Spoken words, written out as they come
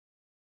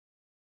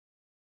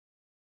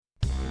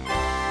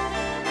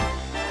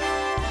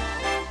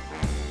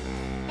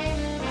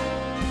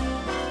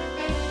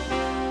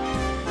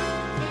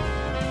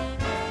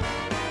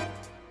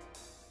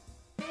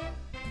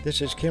This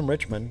is Kim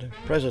Richmond,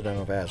 President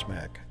of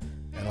ASMAC,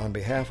 and on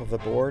behalf of the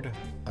board,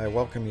 I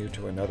welcome you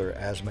to another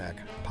ASMAC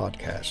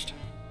podcast.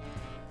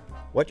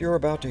 What you're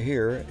about to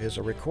hear is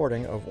a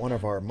recording of one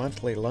of our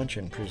monthly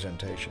luncheon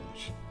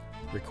presentations,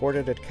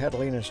 recorded at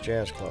Catalina's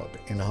Jazz Club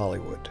in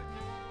Hollywood.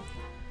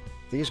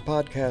 These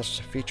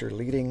podcasts feature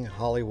leading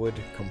Hollywood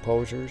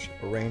composers,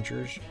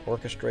 arrangers,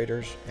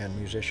 orchestrators, and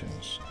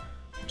musicians,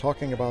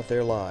 talking about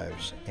their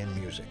lives in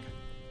music.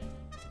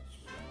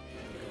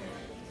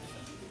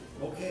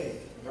 Okay,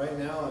 right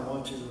now I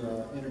want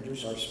to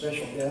introduce our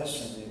special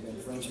guests, and they've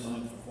been friends of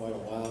mine for quite a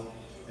while.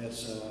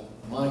 It's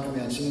Monica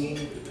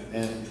Mancini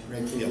and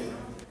Gregg.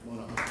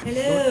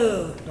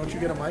 Hello. Don't you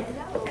get a mic?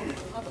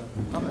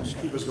 I'm going to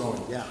keep us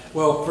going. Yeah.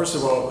 Well, first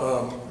of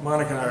all,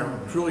 Monica and I are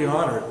truly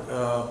honored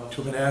to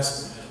have been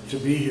asked to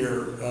be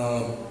here.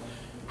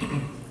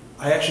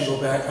 I actually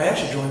joined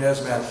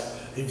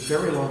ASMAC a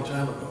very long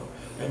time ago.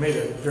 I made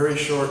a very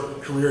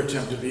short career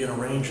attempt to be an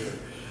arranger.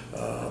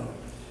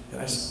 And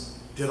I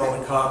did all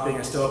the copying.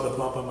 I still have the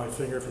bump on my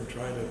finger from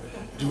trying to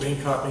do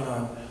ink copying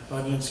on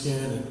onion skin.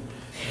 And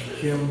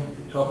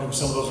Kim helped me with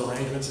some of those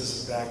arrangements.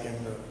 This is back in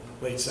the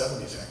late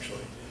 70s,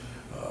 actually.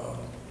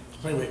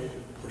 Anyway,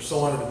 we're so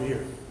honored to be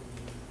here.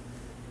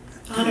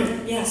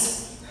 Honored,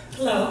 yes.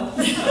 Hello.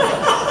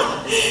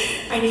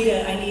 I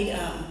need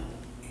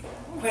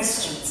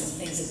questions and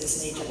things of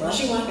this nature.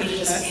 Unless you want me to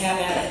just have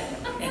at it.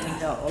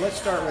 Well, let's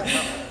start with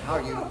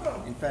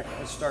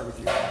let's start with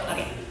you.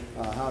 Okay.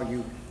 How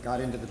you got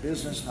into the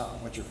business,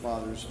 what your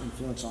father's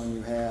influence on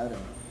you had,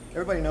 and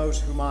everybody knows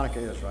who Monica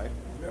is, right?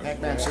 Hank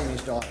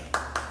Mancini's daughter.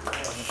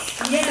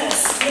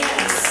 Yes.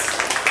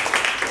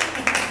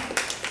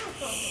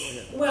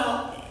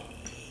 Well,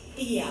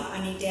 yeah, I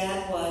mean,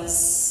 Dad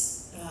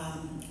was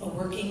a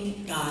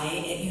working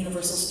guy at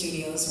Universal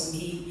Studios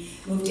when he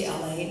moved to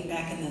LA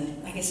back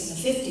in the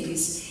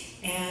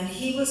 50s, and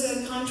he was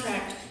a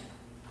contract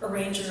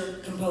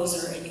arranger,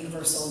 composer at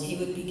Universal, and he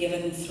would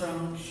be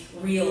thrown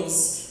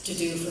reels to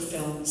do for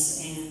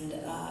films, and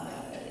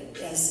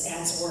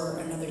as were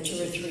another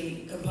 2 or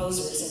 3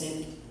 composers,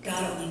 and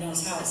God only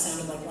knows how it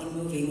sounded like one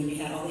movie when you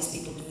had all these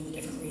people doing the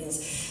different reels.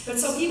 But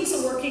so he was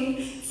a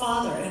working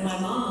father, and my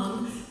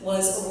mom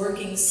was a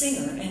working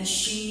singer, and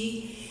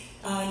she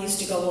used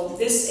to go, well,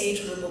 this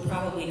age group will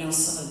probably know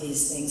some of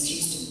these things. She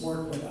used to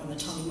work on the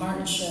Tony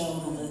Martin show,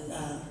 on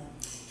the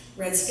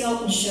Red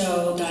Skelton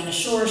show, Dinah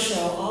Shore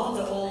show, all of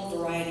the old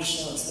variety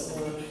shows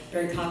that were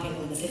very popular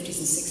in the 50s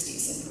and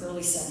 60s and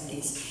early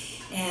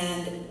 70s.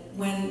 And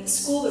when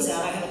school was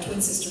out, I have a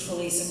twin sister,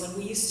 Felice, and when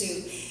we used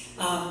to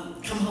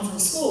come home from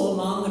school,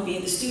 Mom would be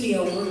in the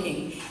studio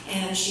working,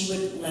 and she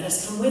would let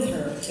us come with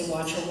her to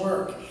watch her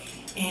work.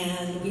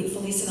 And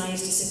Felice and I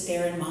used to sit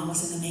there, and Mom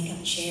was in the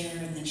makeup chair,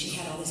 and then she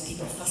had all these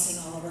people fussing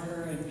all over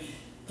her and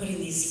putting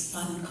these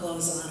fun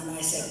clothes on, and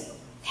I said,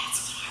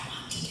 that's what I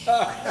want to do.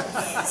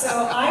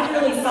 So I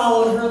really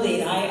followed her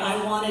lead.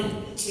 I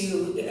wanted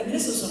to,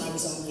 this was when I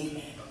was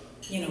only,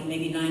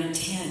 maybe 9 or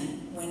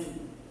 10, when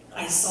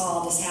I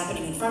saw this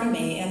happening in front of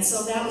me, and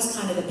so that was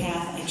kind of the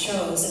path I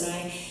chose, and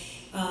I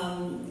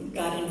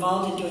got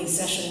involved in doing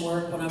session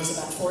work when I was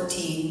about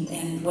 14,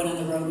 and went on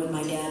the road with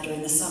my dad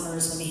during the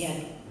summers when he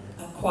had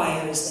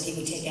choirs that he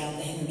would take out,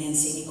 the Henry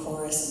Mancini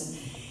chorus,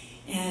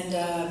 and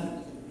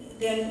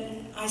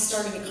then I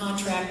started to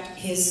contract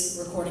his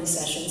recording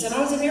sessions, and I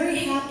was a very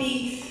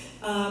happy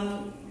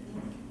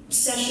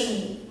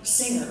session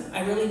singer.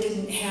 I really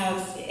didn't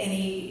have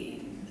any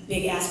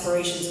big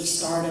aspirations of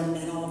stardom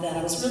and all of that.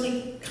 I was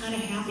really kind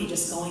of happy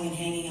just going and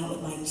hanging out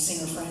with my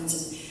singer friends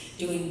and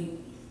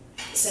doing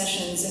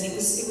sessions, and it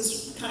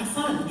was kind of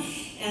fun.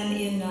 And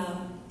in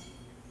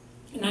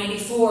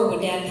 '94,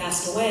 when Dad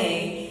passed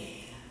away,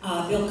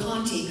 Bill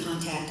Conti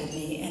contacted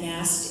me and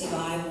asked if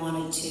I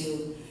wanted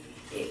to.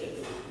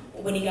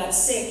 When he got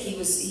sick, he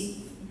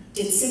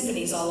did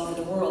symphonies all over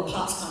the world,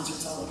 pops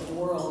concerts all over the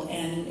world,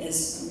 and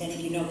as many of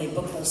you know, they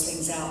book those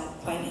things out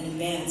quite in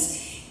advance.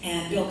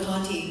 And Bill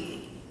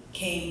Conti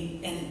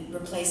came and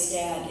replaced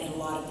Dad in a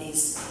lot of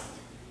these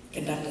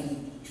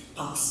conducting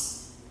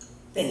pops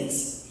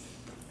things.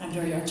 I'm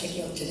very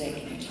articulate today,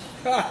 can you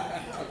tell?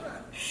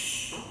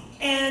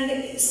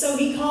 And so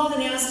he called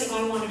and asked if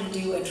I wanted to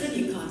do a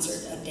tribute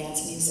concert of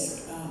Dad's music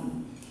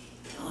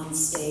on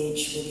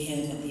stage with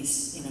him at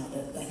these,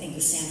 I think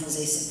the San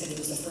Jose Symphony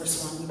was the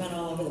first one. We went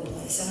all over the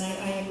place, and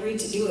I agreed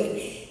to do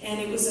it. And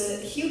it was a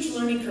huge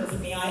learning curve for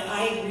me.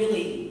 I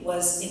really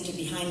was into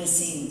behind the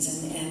scenes,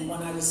 and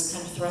when I was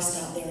kind of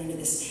thrust out there into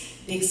this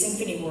big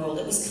symphony world,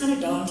 it was kind of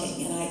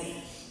daunting.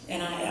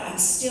 And I'm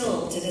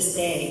still, to this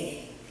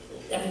day,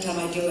 every time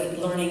I do it,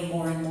 learning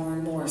more and more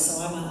and more.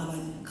 So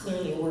I'm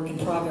clearly a work in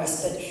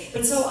progress.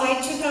 But so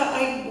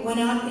I went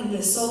out in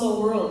the solo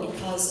world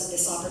because of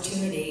this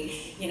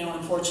opportunity.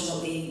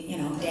 Unfortunately,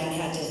 Dad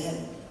had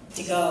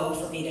to go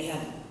for me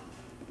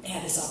to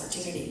have this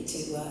opportunity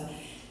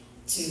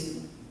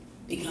to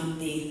become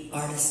the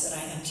artist that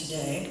I am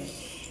today.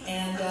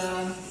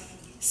 And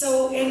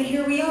so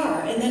here we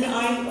are. And then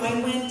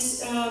I went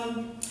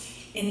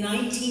In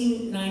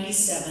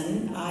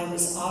 1997, I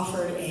was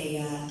offered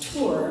a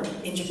tour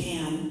in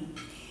Japan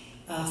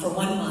for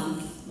 1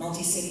 month,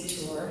 multi-city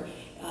tour.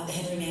 The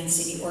Henry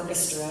Mancini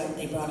Orchestra,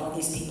 they brought all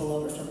these people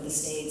over from the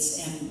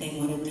States, and they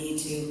wanted me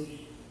to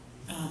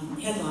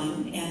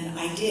headline, and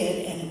I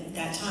did, and at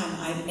that time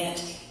I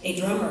met a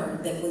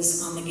drummer that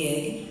was on the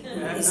gig,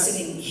 who is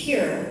sitting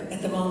here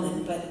at the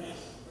moment, but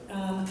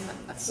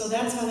so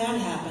that's how that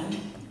happened.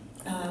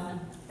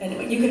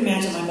 And you can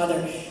imagine my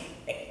mother,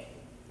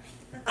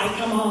 I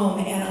come home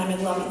and I'm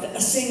in love with, a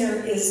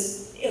singer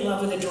is in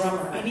love with a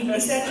drummer. I mean,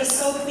 is that just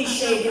so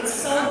cliched? It's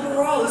so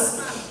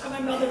gross. And my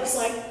mother was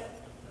like,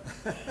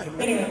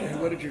 anyway. And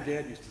what did your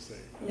dad used to say?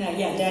 Yeah,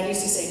 Dad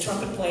used to say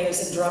trumpet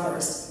players and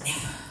drummers.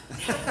 Never.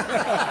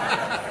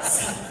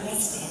 So,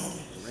 that's Dad.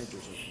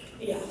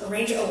 Yeah,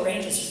 arrangers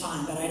are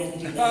fine, but I didn't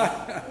do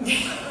that.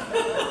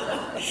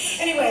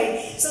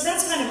 Anyway, so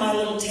that's kind of my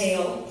little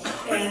tale.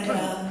 And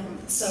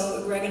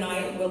so Gregg and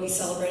I will be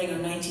celebrating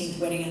our 19th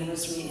wedding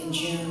anniversary in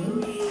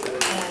June.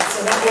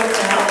 So that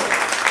worked out.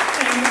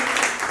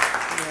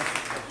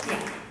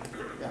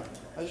 Yeah.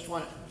 I just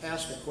want to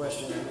ask a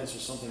question, and this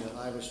is something that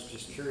I was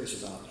just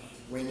curious about.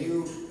 When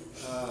you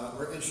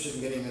were interested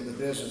in getting into the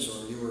business,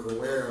 or you were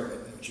aware of it,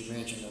 which you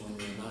mentioned when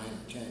you were 9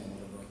 or 10,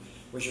 whatever,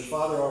 was your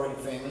father already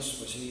famous?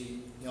 Was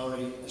he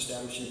already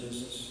established in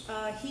business?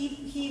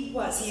 He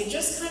was. He had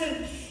just kind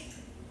of,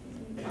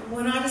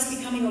 when I was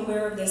becoming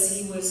aware of this,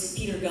 he was,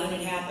 Peter Gunn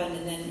had happened,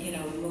 and then,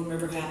 Moon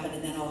River happened,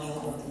 and then all hell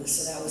broke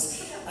loose. So that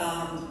was,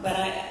 but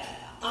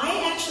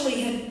I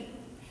actually had,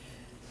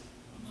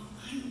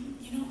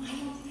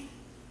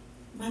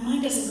 my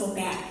mind doesn't go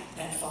back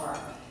that far,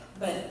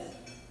 but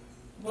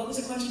what was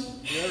the question?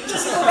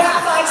 Just go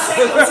back 5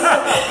 seconds.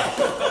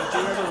 Do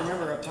you ever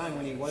remember a time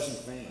when he wasn't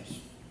famous?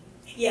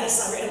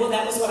 Yes, well,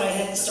 that was what I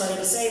had started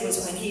to say,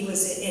 was when he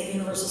was at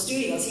Universal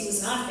Studios, he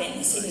was not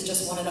famous. He was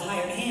just one of the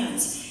hired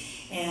hands.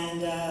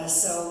 And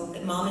so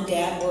Mom and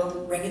Dad were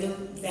regular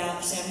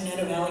San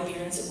Fernando Valley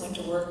parents that went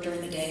to work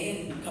during the day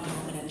and would come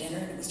home and have dinner.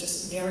 And it was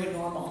just very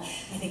normal.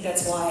 I think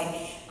that's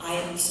why I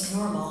am so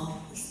normal.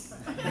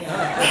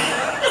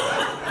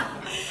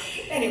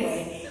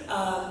 Anyway,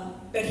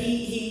 but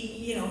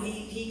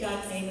he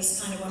got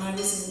famous kind of when I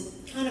was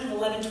in kind of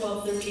 11,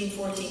 12, 13,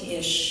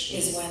 14-ish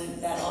is when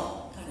that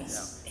all kind of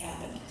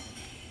happened.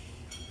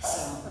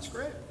 So that's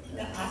great.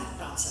 I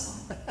thought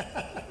so.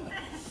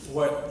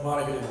 What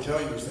Monica didn't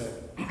tell you is that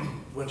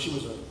when she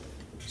was a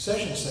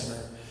session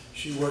singer,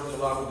 she worked a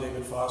lot with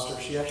David Foster.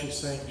 She actually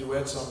sang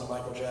duets on the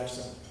Michael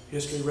Jackson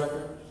History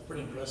record.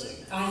 Pretty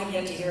impressive. I have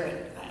yet to hear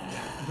it.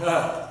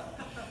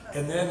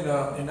 And then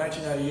in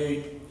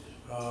 1998,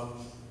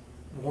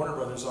 Warner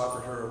Brothers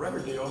offered her a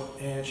record deal,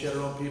 and she had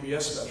her own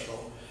PBS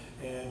special.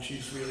 And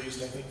she's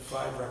released, I think,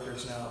 5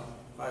 records now,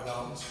 5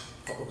 albums,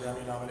 a couple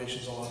Grammy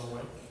nominations along the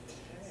way.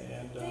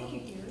 And, thank you,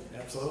 dear.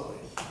 Absolutely.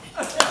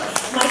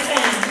 My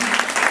fan.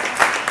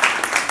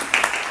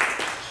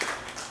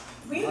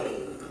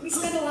 We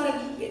spend a lot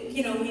of,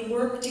 we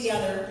work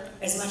together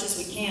as much as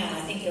we can.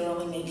 I think there are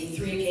only maybe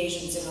 3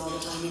 occasions in all the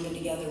time we've been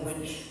together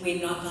when we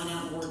have not gone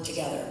out and worked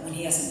together, when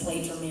he hasn't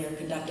played for me or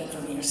conducted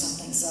for me or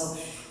something. So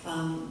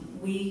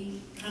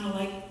we kind of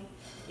like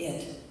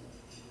it.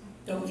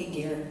 Don't we,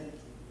 dear?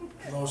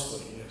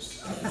 Mostly,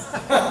 yes.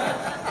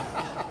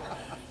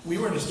 We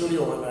were in the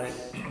studio one night,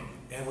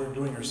 and we were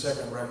doing her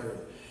second record.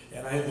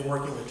 And I had been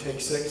working with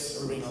Take 6,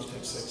 everybody knows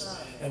Take 6.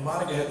 And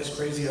Monica had this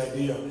crazy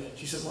idea.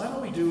 She said, why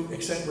don't we do,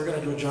 we're going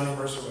to do a Johnny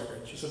Mercer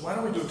record. She said, why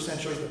don't we do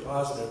Accentuate the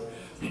Positive?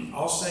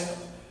 I'll sing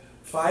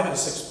 5 of the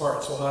 6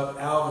 parts. We'll have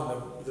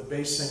Alvin, the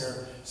bass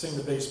singer, sing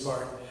the bass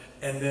part.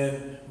 And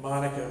then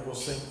Monica will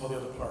sing all the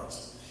other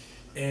parts.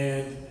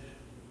 And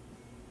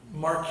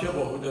Mark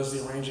Kibble, who does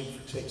the arranging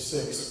for Take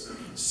 6,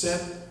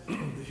 sent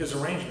his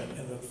arrangement,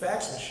 and the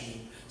fax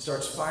machine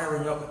starts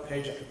firing up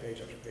page after page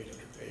after page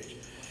after page.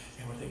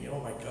 And we're thinking, oh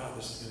my God,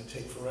 this is going to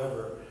take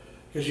forever.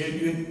 Because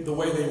the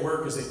way they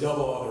work is they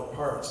double all their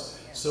parts.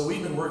 So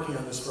we've been working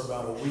on this for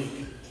about a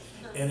week.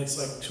 And it's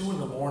like 2 in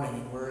the morning,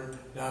 and we're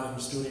down in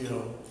the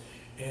studio.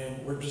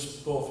 And we're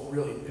just both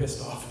really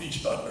pissed off at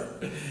each other.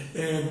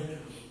 And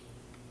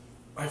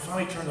I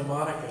finally turned to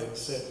Monica and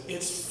said,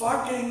 it's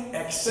fucking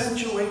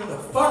Accentuate the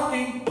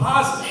fucking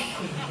Positive.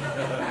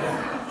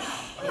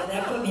 Yeah,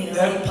 that put me in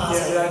a really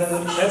positive.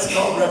 Yeah, that's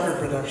called record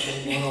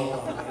production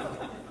 101.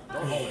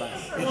 Don't hold back.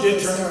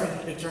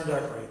 It turned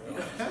out great.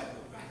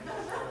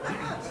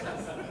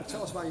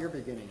 Tell us about your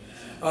beginning.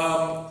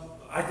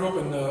 I grew up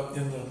in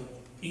the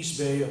East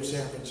Bay of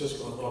San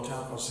Francisco, in a little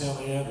town called San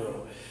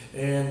Leandro.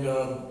 And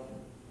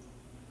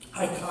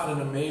I caught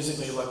an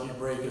amazingly lucky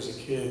break as a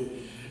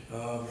kid.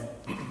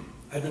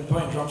 I'd been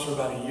playing drums for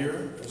about a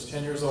year. I was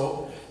 10 years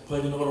old.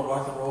 Played in a little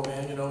rock and roll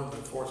band, in the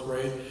 4th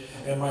grade.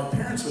 And my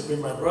parents would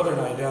bring my brother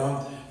and I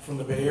down from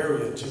the Bay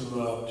Area to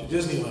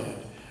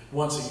Disneyland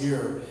once a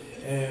year.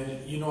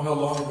 And you know how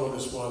long ago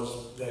this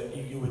was, that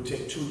you would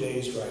take 2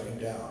 days driving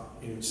down.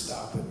 You would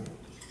stop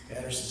at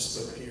Anderson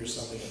Split Pea or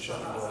something and shut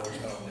the doors.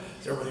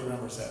 Everybody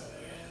remembers that.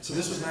 So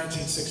this was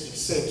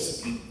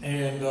 1966,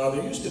 and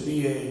there used to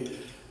be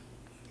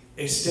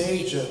a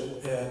stage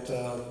at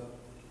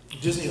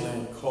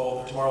Disneyland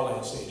called the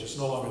Tomorrowland stage. It's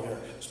no longer there.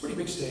 It's a pretty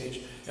big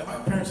stage. And my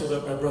parents lived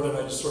up, my brother and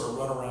I just sort of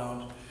run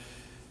around.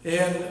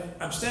 And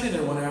I'm standing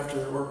there one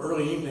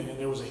early evening, and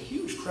there was a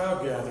huge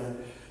crowd gathered, and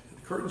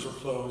the curtains were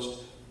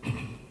closed.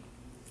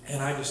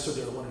 And I just stood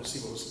there and wanted to see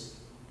what was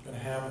going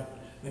to happen.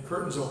 And the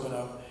curtains open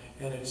up,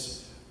 and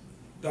it's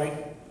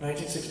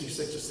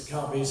 1966, it's the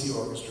Count Basie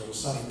Orchestra with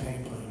Sonny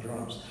Payne playing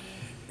drums.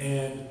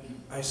 And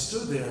I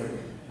stood there,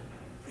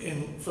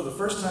 and for the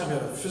first time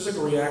had a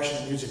physical reaction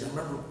to music. I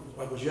remember,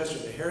 like it was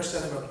yesterday, the hair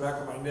standing on the back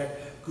of my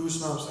neck,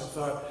 goosebumps. I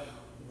thought,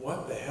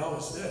 what the hell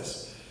is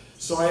this?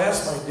 So I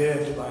asked my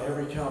dad to buy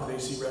every Count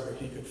Basie record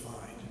he could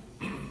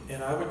find.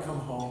 And I would come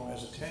home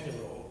as a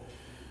 10-year-old,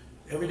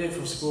 every day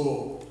from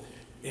school,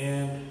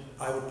 and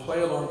I would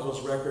play along with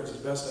those records as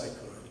best I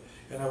could.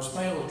 And I was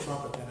playing a little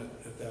trumpet then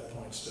at that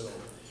point still.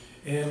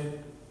 And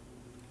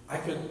I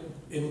could,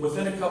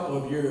 within a couple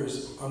of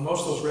years, on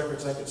most of those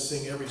records, I could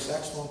sing every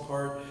saxophone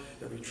part,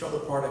 every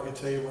trumpet part. I could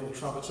tell you when the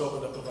trumpets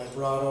opened up a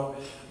vibrato.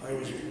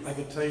 I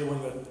could tell you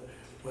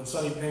when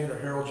Sonny Payne or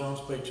Harold Jones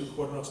played 2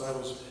 quarter notes. I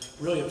was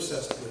really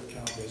obsessed with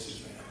Count Basie's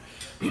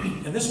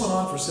band. And this went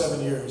on for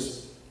 7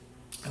 years.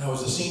 And I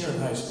was a senior in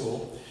high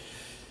school.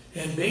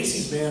 And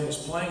Basie's band was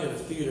playing at a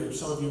theater.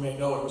 Some of you may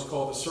know it. It was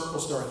called the Circle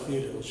Star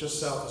Theater. It was just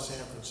south of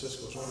San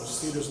Francisco. It was one of those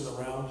theaters in the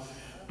round.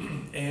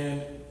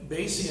 And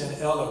Basie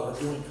and Ella were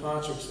doing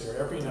concerts there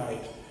every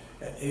night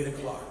at 8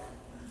 o'clock.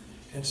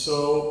 And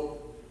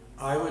so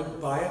I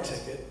would buy a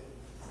ticket,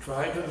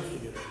 drive to the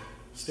theater,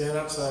 stand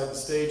outside the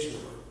stage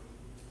door,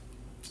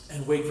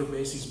 and wait for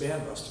Basie's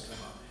band bus to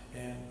come up.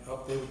 And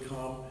up they would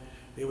come,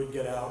 they would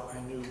get out.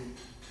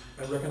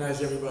 I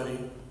recognized everybody,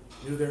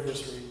 knew their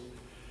history.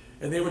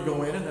 And they would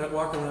go in, and I'd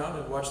walk around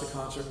and watch the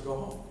concert and go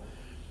home.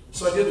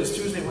 So I did this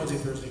Tuesday, Wednesday,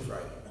 Thursday,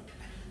 Friday.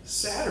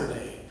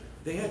 Saturday,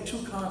 they had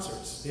 2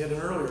 concerts. They had an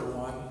earlier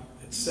one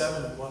at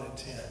 7 and one at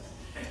 10.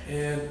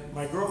 And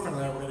my girlfriend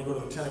and I were going to go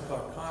to the 10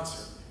 o'clock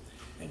concert.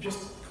 And just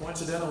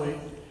coincidentally,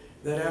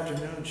 that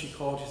afternoon she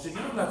called. She said,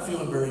 I'm not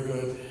feeling very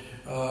good.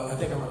 I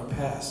think I'm going to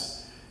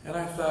pass. And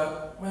I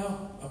thought,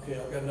 well, okay,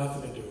 I've got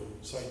nothing to do.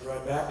 So I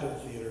drive back to the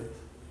theater,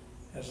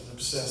 as an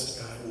obsessed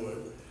guy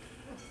would,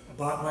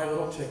 bought my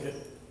little ticket,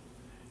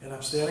 and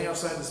I'm standing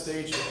outside the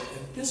stage door,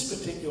 and this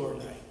particular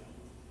night,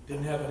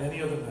 didn't happen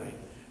any other night,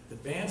 the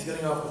band's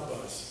getting off the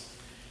bus,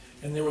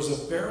 and there was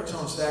a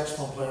baritone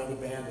saxophone player in the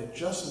band that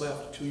just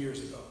left 2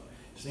 years ago.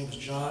 His name was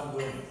John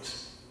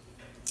Williams.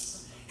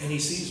 And he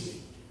sees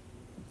me.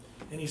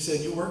 And he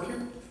said, you work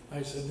here?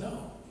 I said,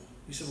 no.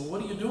 He said, well,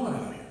 what are you doing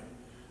out here?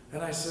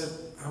 And I said,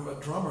 I'm a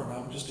drummer, and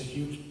I'm just a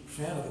huge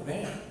fan of the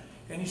band.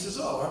 And he says,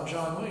 oh, I'm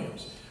John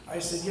Williams. I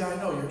said, yeah, I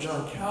know, you're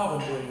John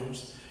Calvin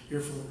Williams.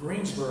 You're from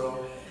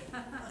Greensboro.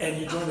 And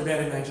you joined the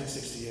band in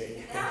 1968.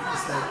 And he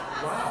was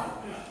like,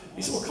 wow.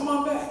 He said, well, come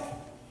on back.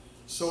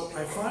 So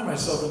I find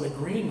myself in the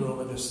green room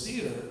of this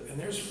theater, and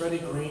there's Freddie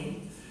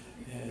Green,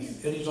 and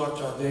Eddie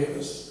Dr.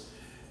 Davis,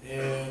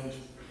 and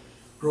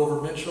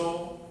Grover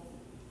Mitchell.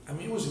 I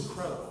mean, it was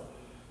incredible.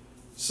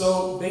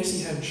 So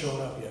Basie hadn't shown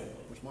up yet.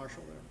 Was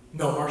Marshall there?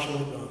 No, Marshall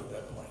had gone at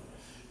that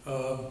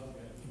point.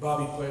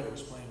 Bobby Plater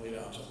was playing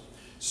lead alto.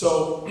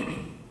 So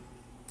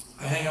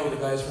I hang out with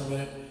the guys for a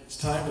minute. It's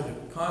time for the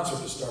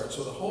concert to start.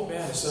 So the whole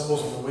band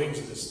assembles in the wings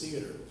of this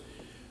theater.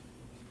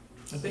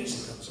 And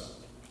Basie comes up.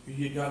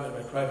 He had gotten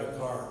there by private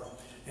car.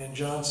 And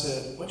John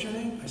said, what's your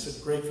name? I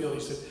said, Gregg Field. He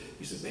said,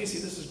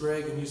 Basie, this is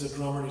Gregg, and he's a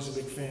drummer, and he's a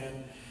big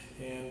fan.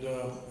 And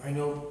I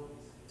know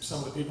some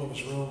of the people in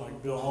this room,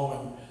 like Bill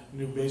Holman,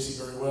 knew Basie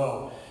very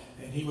well.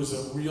 And he was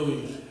a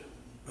really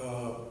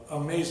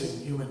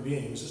amazing human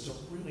being. He was just a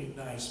really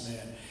nice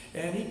man.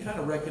 And he kind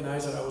of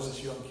recognized that I was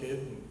this young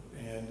kid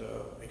and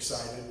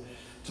excited.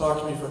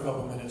 Talked to me for a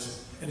couple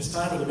minutes, and it's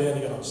time for the band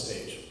to get on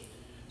stage.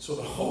 So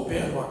the whole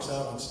band walks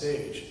out on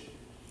stage,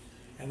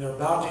 and they're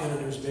about to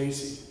introduce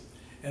Basie.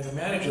 And the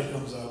manager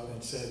comes up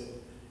and said,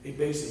 hey,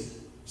 Basie,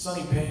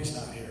 Sonny Payne's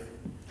not here.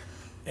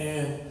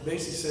 And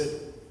Basie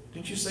said,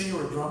 didn't you say you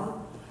were a drummer?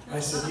 I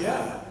said,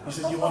 yeah. He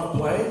said, you want to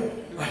play?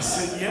 I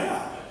said,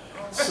 yeah.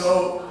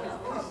 So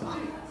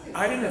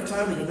I didn't have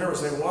time to get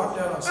nervous. I walked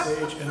out on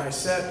stage, and I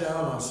sat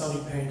down on Sonny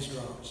Payne's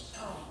drums.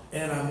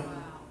 And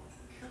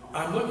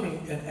I'm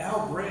looking, and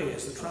Al Gray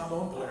is the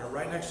trombone player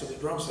right next to the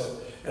drum set.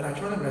 And I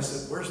turned to him and I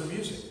said, where's the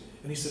music?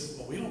 And he said,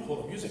 well, we don't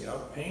pull the music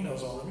out. Payne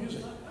knows all the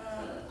music.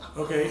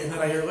 Okay, and then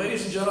I hear,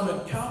 ladies and gentlemen,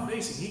 Count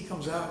Basie. He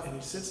comes out and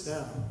he sits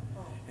down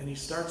and he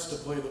starts to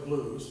play the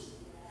blues.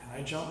 And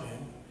I jump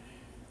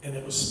in, and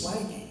it was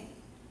Splanky.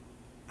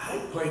 I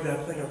played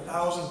that thing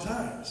 1,000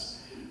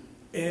 times.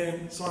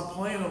 And so I'm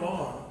playing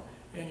along,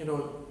 and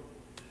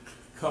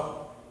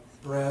cup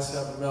brass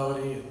have a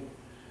melody, and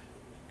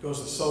goes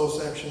to the solo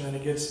section, and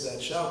it gets to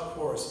that shout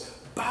chorus,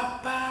 ba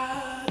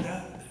ba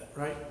da,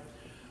 right?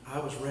 I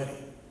was ready.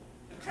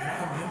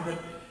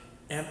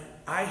 And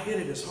I hit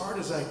it as hard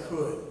as I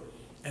could,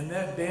 and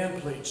that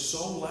band played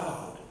so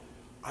loud,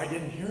 I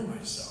didn't hear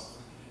myself.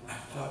 I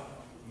thought,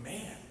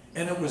 man,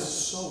 and it was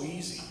so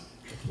easy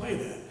to play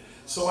that.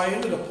 So I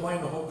ended up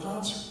playing the whole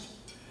concert.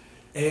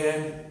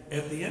 And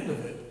at the end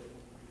of it,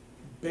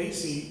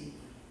 Basie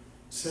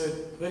said,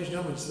 ladies and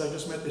gentlemen, he said, I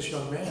just met this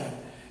young man,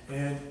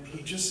 and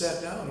he just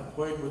sat down and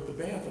played with the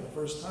band for the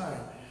first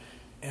time.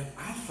 And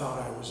I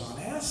thought I was on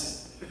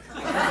acid.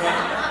 I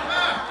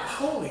thought,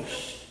 holy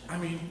I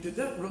mean, did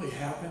that really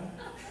happen?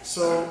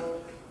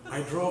 So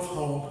I drove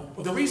home.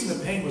 Well, the reason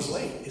the pain was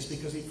late is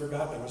because he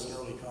forgot there was an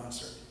early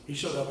concert. He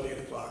showed up at 8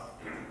 o'clock.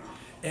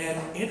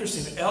 And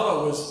interesting,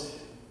 Ella was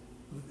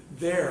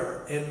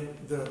there, and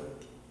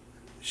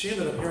she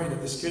ended up hearing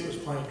that this kid was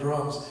playing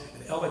drums,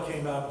 and Ella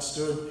came out and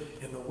stood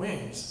in the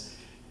wings.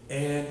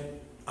 And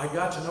I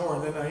got to know her,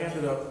 and then I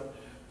ended up,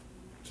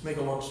 to make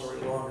a long story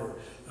longer,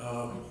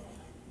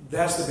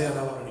 that's the band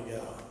I wanted to get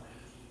on.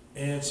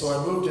 And so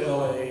I moved to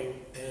LA,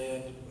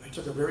 and I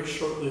took a very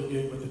short-lived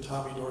gig with the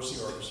Tommy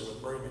Dorsey Orchestra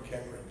with Murray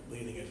McEachran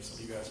leading it. Some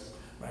of you guys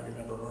might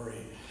remember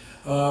Murray.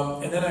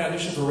 And then I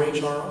auditioned for Ray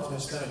Charles, and I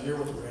spent a year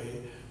with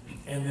Ray.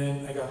 And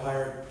then I got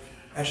hired.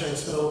 Actually, I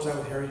spent a little time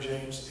with Harry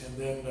James, and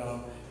then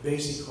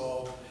Basie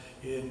called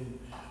in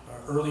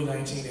early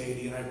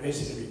 1980, and I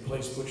basically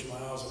replaced Butch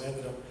Miles and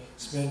ended up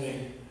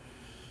spending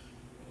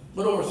a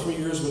little over 3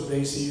 years with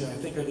Basie. And I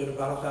think I did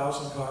about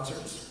 1,000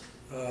 concerts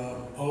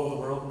all over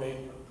the world, made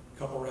a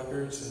couple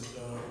records, and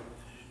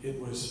it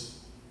was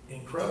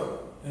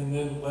incredible. And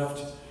then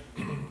left,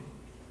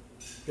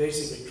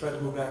 basically tried to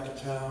move back to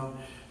town,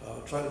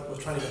 was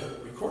trying to get a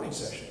recording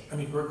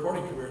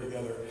career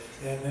together,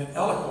 and then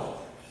Ella called.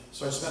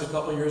 So I spent a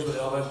couple of years with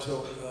Ella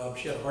until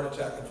she had a heart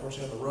attack,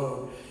 unfortunately, on the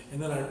road.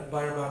 And then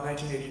by about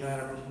 1989,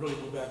 I really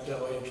moved back to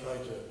LA and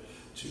tried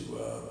to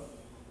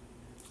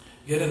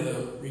get in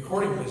the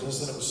recording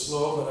business, and it was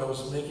slow, but I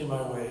was making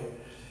my way.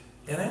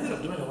 And I ended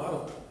up doing a lot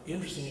of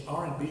interesting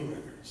R&B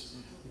records,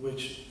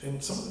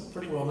 and some of them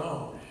pretty well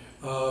known.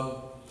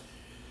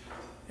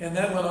 And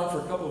that went on for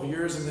a couple of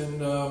years, and then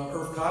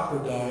Irv Copper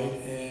died,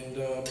 and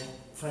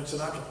Frank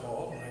Sinatra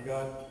called, and I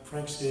got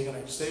Frank's gig, and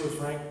I stayed with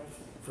Frank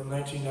from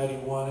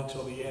 1991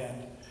 until the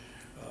end.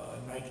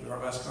 Our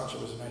last concert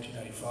was in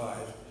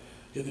 1995.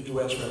 Did the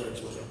duets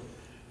records with him.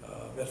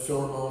 Met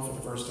Phil Ramone for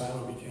the first time,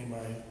 who became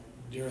my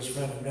dearest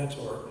friend and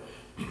mentor.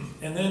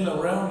 And then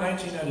around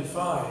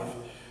 1995,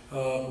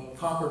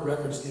 Concord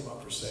Records came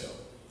up for sale.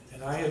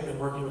 And I had been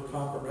working with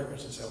Concord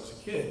Records since I was a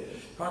kid.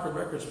 Concord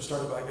Records was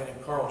started by a guy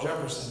named Carl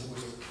Jefferson, who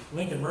was a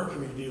Lincoln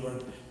Mercury dealer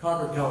in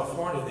Concord,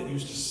 California, that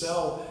used to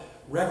sell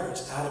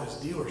records out of his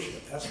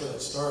dealership. That's where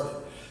that started.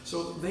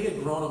 So they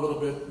had grown a little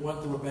bit,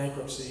 went through a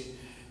bankruptcy,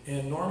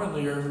 and Norman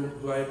Lear,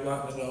 who I had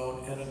gotten to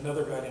know, and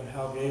another guy named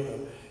Hal Gava,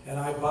 and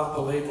I bought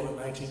the label in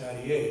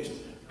 1998,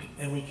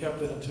 and we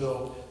kept it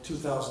until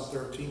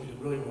 2013. We did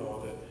really well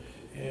with it.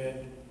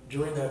 And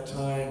during that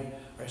time,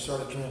 I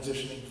started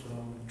transitioning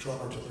from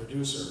drummer to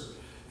producer.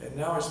 And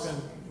now I spend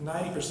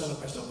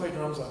 90% I still play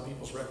drums on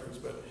people's records,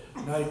 but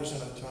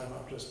 90% of the time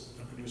I'm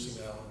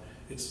producing now.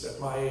 It's at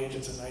my age,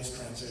 it's a nice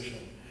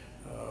transition.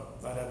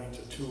 Not having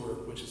to tour,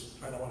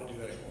 I don't want to do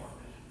that anymore,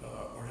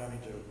 or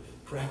having to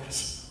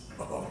practice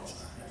all the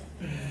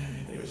time.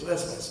 Anyways,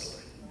 that's my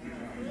story.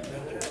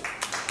 Thank you.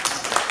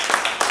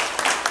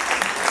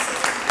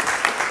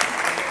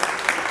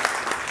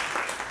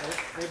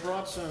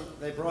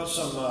 They brought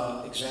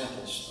some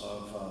examples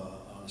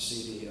on a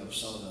CD of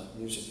some of the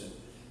music that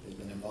they've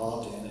been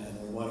involved in, and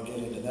we want to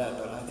get into that.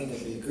 But I think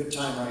it'd be a good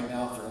time right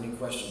now for any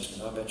questions,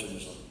 because I bet you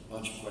there's a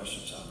bunch of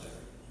questions out there.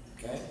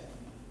 Okay,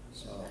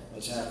 so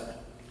let's have it.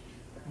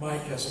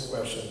 Mike has a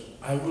question.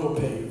 I will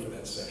pay you for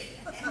that session.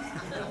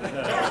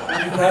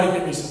 You've got to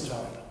give me some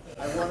time.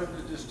 I wanted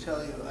to just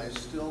tell you, I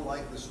still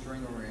like the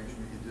string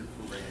arrangement you did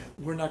for Ray.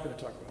 We're not going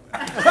to talk about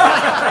that.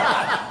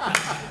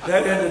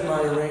 That ended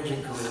my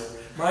arranging career.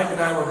 Mike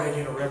and I were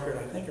making a record,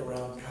 I think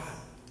around,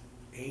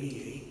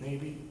 88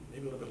 maybe a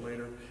little bit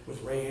later,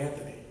 with Ray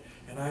Anthony.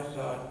 And I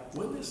thought,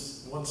 wouldn't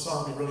this one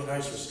song be really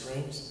nice with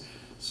strings?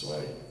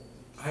 So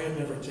I had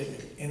never taken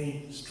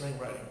any string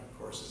writing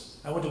courses.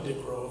 I went to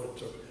Dick Grove and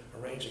took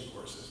arranging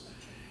courses.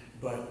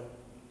 But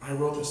I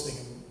wrote this thing,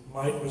 and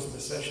Mike was in the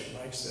session.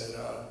 Mike said,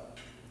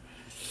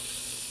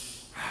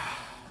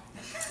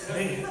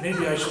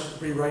 maybe I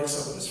should rewrite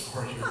some of this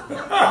for you.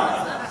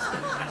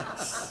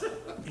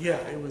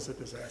 Yeah, it was a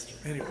disaster.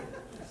 Anyway,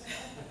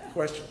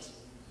 questions?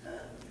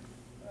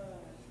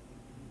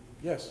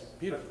 Yes,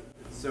 Peter.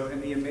 So in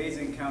the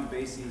amazing Count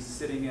Basie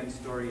sitting in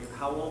story,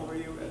 how old were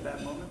you at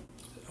that moment?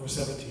 I was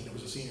 17. I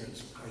was a senior in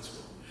high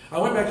school. I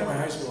went back to my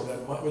high school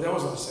that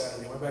was on a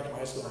Saturday. I went back to my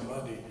high school on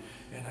Monday,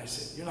 and I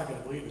said, "You're not going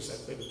to believe this. I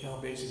played with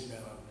Count Basie's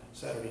band on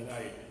Saturday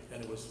night,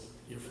 and it was,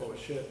 you're full of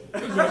shit."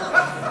 And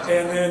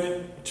then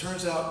it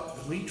turns out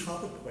the lead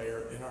trumpet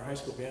player in our high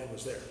school band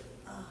was there.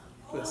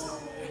 The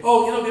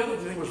other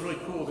thing was really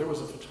cool. There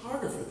was a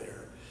photographer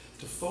there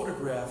to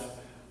photograph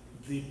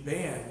the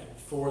band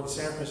for the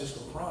San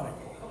Francisco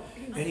Chronicle,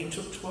 and he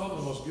took 12 of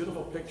the most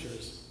beautiful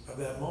pictures of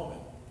that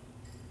moment.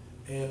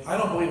 And I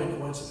don't believe in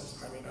coincidence.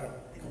 I mean, I'm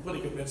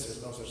completely convinced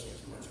there's no such thing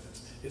as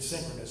coincidence. It's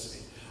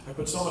synchronicity. I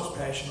put so much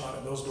passion on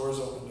it, those doors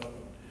opened up.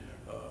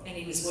 And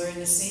he was wearing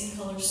the same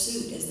color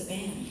suit as the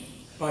band.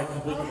 By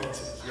complete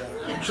coincidence,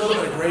 yeah. Showed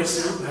up in a gray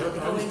suit, and I look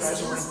at all these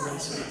guys wearing gray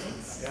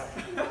suits.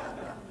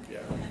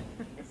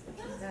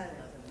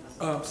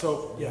 Yeah.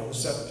 So, yeah, I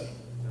was 17.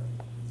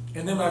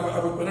 And then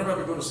whenever I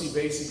would go to see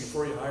Basie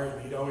before he hired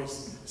me, he'd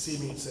always see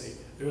me and say,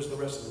 there's the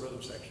rest of the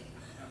rhythm section.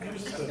 He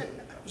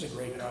was a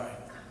great guy.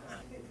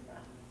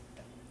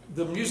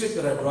 The music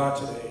that I brought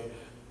today,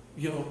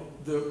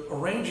 the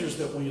arrangers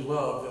that we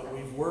love, that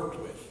we've worked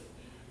with,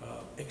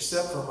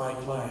 except for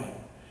Mike Lang,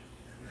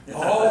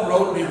 all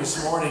wrote me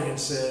this morning and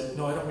said,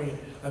 no,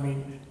 I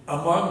mean,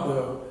 among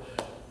the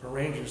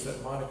arrangers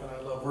that Monica and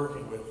I love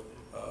working with,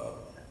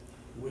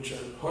 which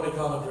are Jorge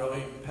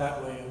Calandrelli,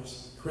 Pat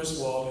Williams, Chris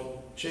Walden,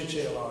 Che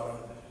Alada,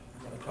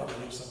 I'm going to probably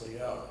leave somebody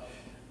out.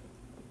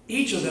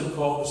 Each of them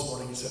called this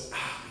morning and said,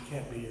 we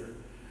can't be here.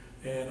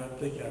 And I'm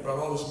thinking, I brought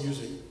all this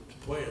music to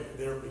play it.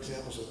 They're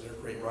examples of their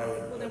great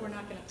writing. Well, then we're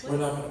not going to play. We're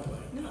not going to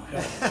play. No.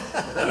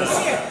 Yes,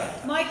 here.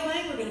 Mike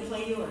Lang, we're going to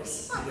play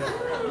yours.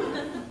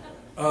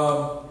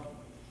 Yeah.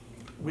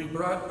 We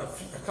brought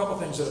a couple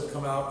things that have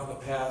come out in the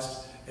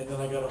past, and then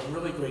I got a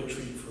really great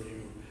treat for you.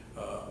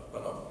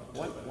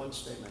 One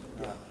statement.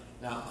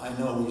 Now, I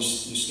know you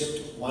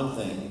skipped one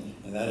thing,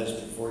 and that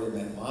is before you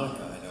met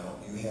Monica, I know,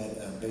 you had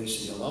a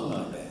Basie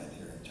alumni band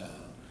here in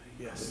town.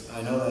 Yes.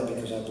 I know that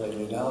because I played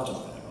with Dalton.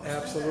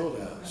 Absolutely.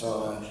 Yeah.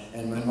 So,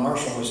 and when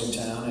Marshall was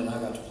in town, and I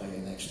got to play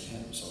next to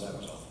him, so that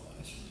was awful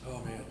nice.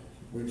 Oh, man.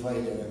 We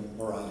played at a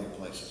variety of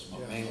places,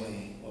 Yeah.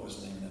 mainly, what was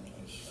the name of that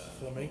place?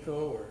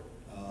 Flamenco or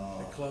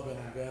the club in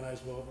Van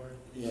Nuys Boulevard?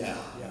 Yeah.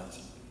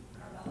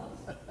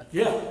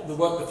 Yeah, the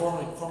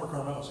former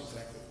Carmelos,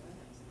 exactly.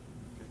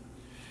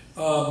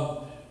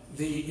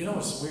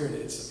 It's weird.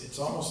 It's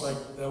almost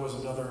like that was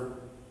another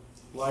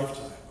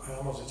lifetime.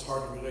 It's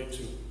hard to relate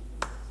to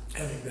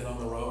having been on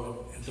the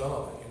road and done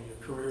all that. And your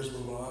careers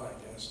move on,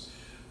 I guess.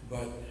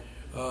 But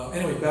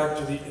anyway, back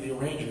to the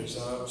arrangers.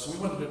 So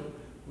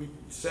we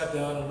sat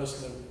down and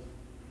listened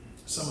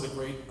to some of the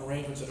great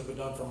arrangements that have been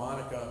done for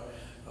Monica,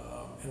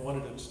 and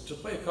wanted to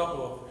play a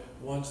couple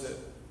of ones that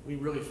we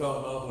really fell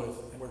in love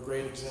with and were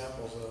great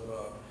examples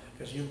of,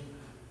 because we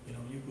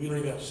don't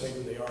even have to say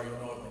who they are,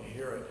 you'll know it when you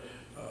hear it.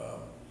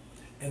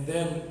 And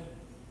then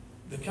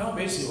the Count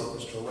Basie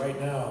Orchestra right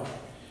now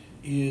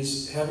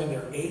is having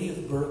their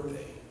 80th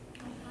birthday.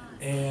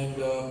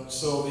 And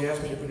so they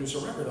asked me to produce a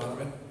record on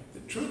them. And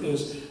the truth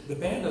is, the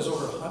band does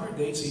over 100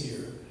 dates a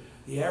year.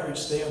 The average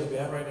stay on the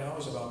band right now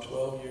is about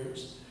 12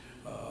 years.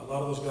 A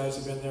lot of those guys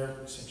have been there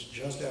since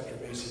just after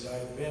Basie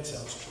died. The band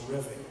sounds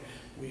terrific.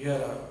 We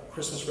had a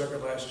Christmas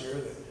record last year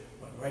that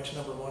went right to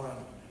 #1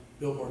 on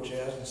Billboard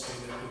Jazz and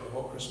stayed there through the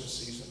whole Christmas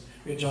season.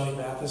 We had Johnny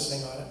Mathis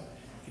sing on it.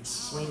 He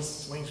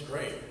swings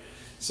great.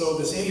 So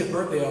this 80th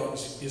birthday album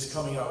is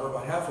coming out. We're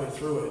about halfway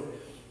through it,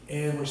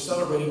 and we're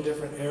celebrating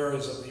different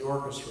eras of the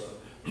orchestra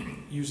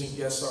using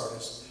guest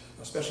artists,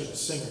 especially the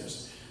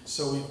singers.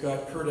 So we've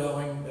got Kurt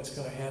Elling that's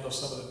going to handle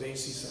some of the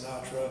Basie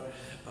Sinatra.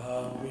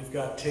 We've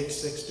got Take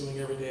Six doing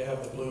Every Day I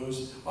Have the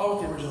Blues, all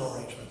with the original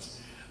arrangements.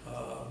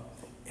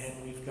 And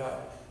we've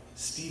got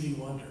Stevie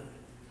Wonder,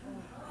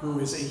 who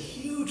is a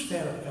huge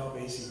fan of the Count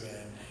Basie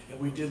band. And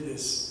we did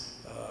this,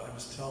 I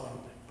was telling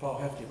Paul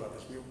Hefty about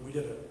this, we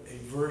did a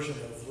version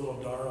of Little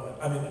Darling,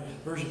 a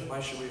version of My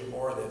Cherie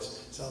Amour that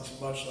sounds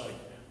much like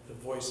the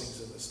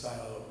voicings and the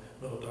style of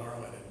Little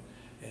Darling,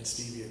 and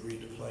Stevie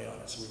agreed to play on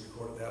it, so we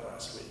recorded that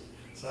last week.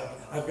 So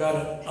I've got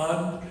an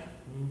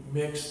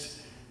unmixed,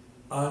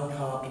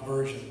 uncomped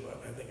version,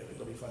 but I think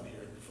it'll be fun to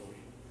hear it before we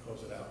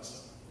close it out. So.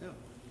 Yeah.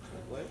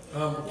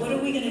 What are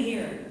we going to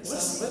hear?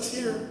 Let's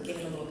hear. Give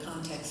it a little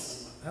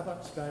context. How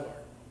about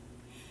Skylark?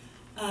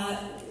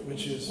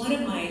 Which is one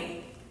of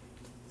my.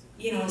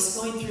 I was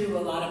going through a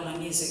lot of my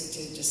music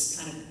to just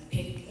kind of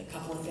pick a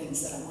couple of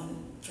things that I wanted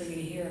for you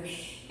to hear,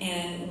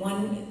 and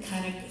one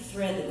kind of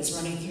thread that was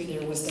running through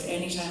there was that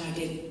anytime I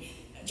did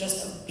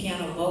just a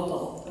piano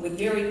vocal with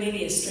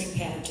maybe a string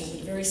pattern too,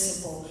 but very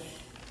simple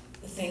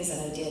things that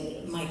I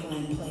did, Mike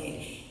Lang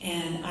played,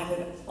 and I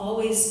would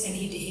always, and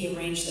he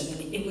arranged them,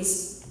 and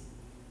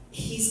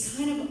he's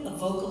kind of a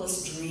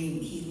vocalist dream.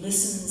 He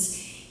listens,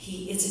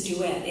 it's a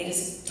duet. It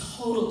is a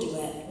total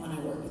duet when I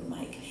work with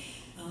Mike,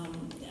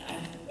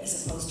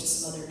 as opposed to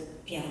some other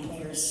piano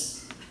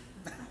players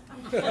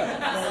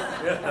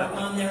that are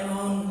on their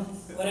own,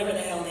 whatever the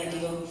hell they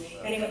do.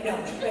 Anyway, no,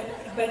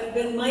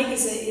 but Mike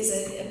is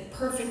a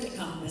perfect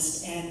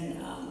accompanist, and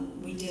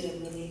we did a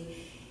really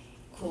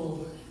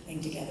cool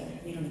thing together.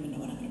 You don't even know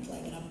what I'm going to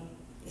play, but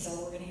is that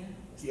what we're going to hear?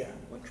 Yeah.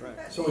 What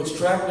track? So it's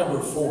track number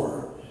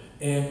 4,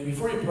 and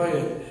before you play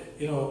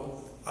it,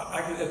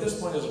 I at this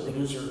point as a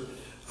producer,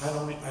 I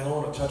don't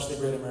want to touch the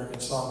Great American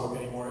Songbook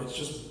anymore. It's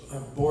just,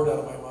 I'm bored out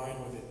of my mind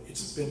with it.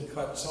 It's been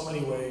cut so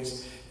many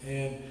ways,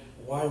 and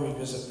why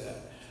revisit that?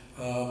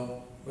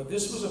 But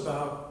this was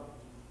about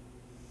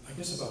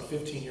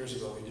 15 years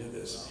ago we did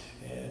this,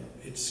 and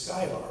it's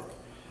Skylark.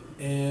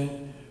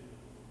 And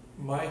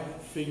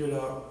Mike figured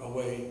out a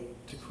way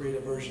to create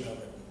a version of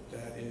it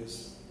that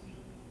is,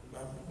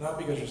 not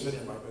because you're sitting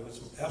here, Mike, but it's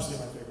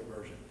absolutely my favorite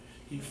version.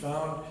 He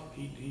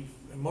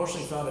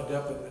emotionally found a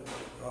depth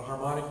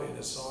harmonically in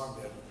this song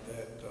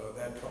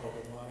that trouble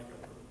harmonica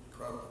were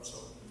incredible. So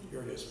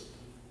here it is,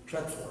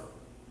 track 4.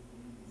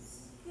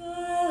 Skylark,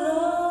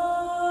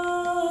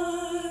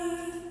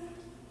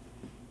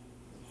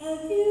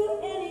 have you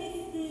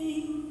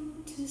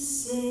anything to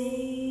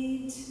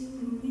say to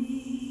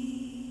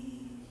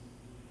me?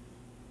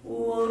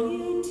 Won't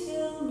you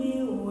tell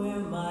me where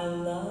my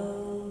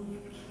love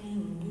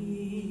can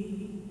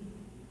be?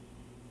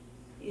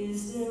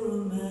 Is there a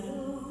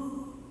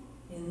meadow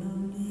in the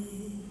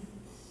mist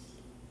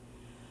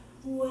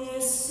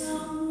where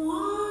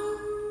someone's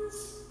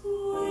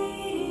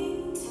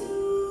waiting to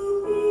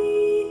be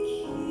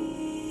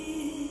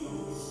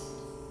kissed?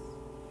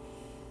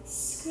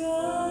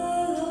 Skylark,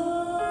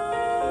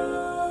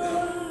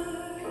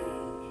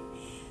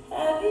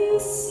 have you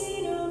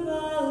seen a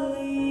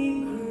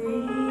valley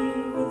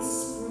green with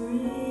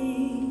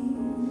spring,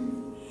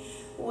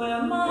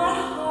 where my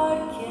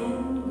heart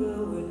can go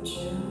a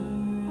journeying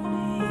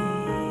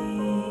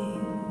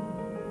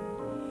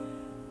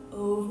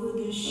over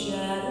the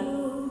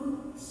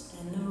shadows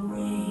and the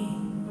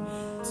rain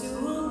to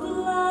a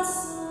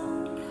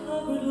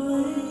blossom-covered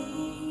lane?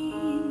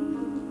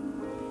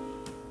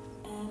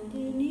 And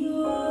in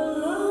your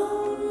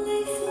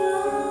lonely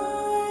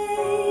flight,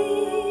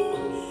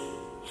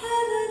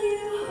 haven't you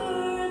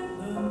heard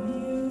the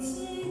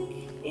music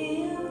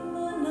in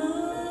the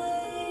night?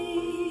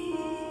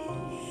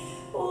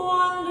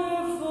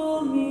 Wonderful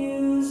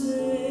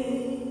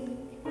music,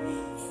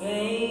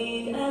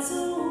 faint as a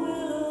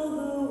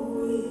will-o'-the-wisp,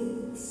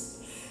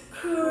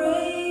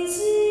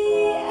 crazy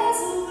as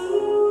a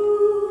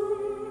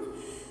loon,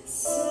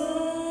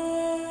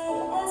 sad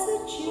as a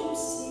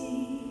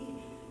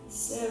gypsy,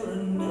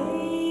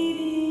 serenading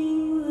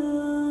the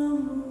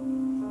moon.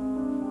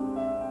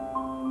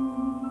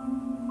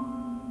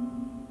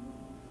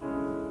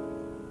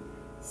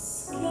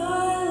 Skylark,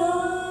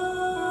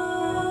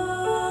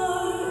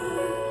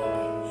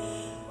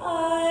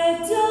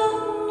 I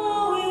don't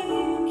know if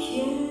you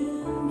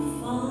can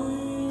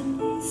find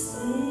these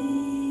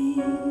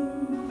things,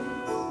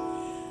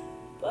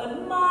 but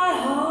my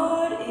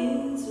heart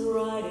is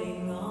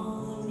riding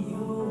on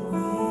your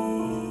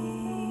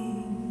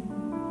wings.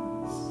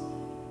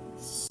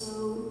 So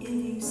if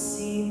you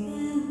see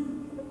them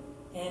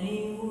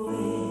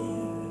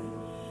anywhere,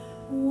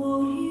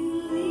 won't you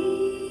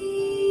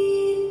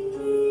lead me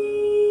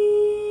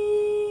there?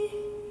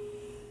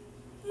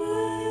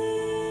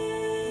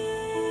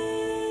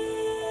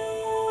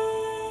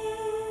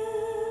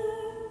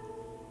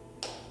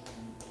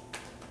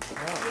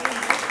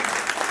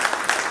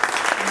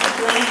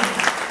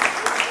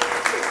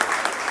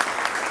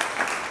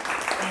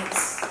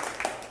 Thanks.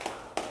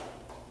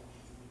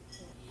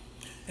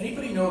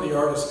 Anybody know the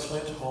artist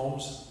Clint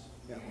Holmes?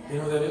 Yeah. You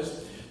know who that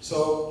is?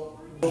 So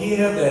he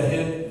had that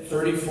hit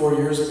 34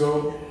 years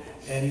ago,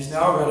 and he's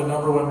now got a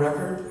 #1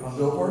 record on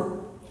Billboard.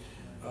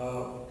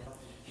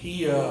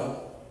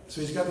 So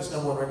he's got this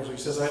 #1 record. So he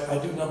says, I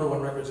do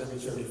 #1 records every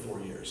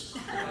 34 years.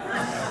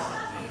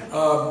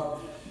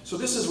 So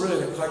this is really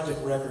an eclectic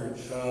record.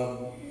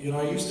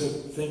 I used to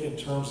think in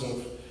terms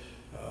of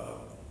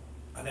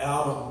an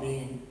album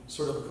being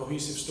sort of a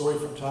cohesive story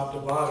from top to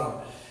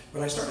bottom.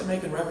 But I started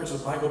making records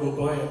with Michael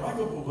Bublé, and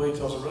Michael Bublé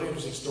tells a really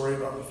interesting story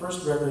about the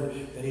first record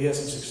that he had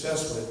some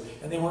success with,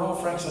 and they were all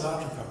Frank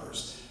Sinatra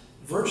covers,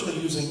 virtually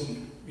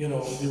using, the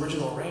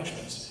original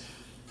arrangements.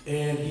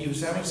 And he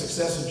was having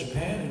success in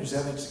Japan, he was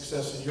having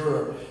success in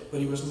Europe, but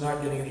he was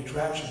not getting any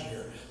traction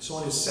here. So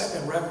on his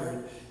second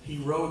record, he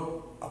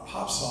wrote a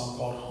pop song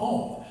called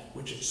Home,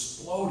 which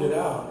exploded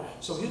out.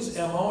 So his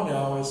MO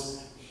now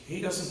is,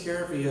 he doesn't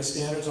care if he has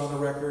standards on the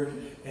record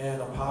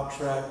and a pop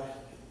track.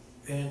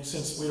 And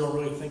since we don't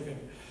really think in,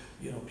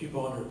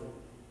 people under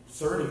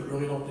 30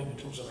 really don't think in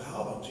terms of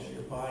albums,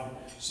 you're buying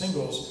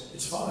singles,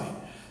 it's fine.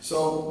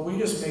 So we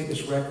just made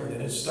this record,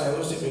 and it's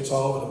stylistically, it's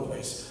all over the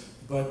place.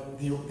 But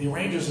the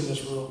arrangers in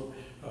this room,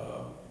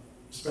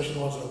 especially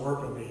the ones that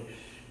work with me,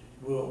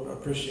 will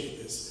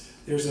appreciate this.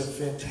 There's a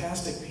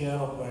fantastic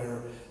piano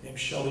player named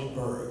Shelley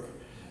Berg.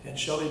 And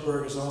Shelley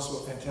Berg is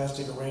also a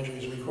fantastic arranger.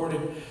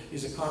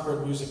 He's a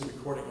Concord music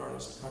recording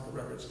artist at Concord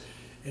Records.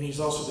 And he's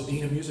also the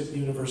Dean of Music at the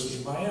University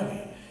of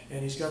Miami.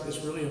 And he's got this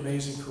really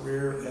amazing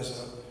career as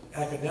an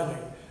academic.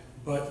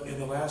 But in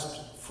the last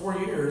 4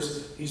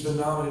 years, he's been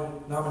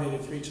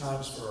nominated 3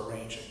 times for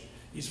arranging.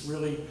 He's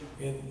really,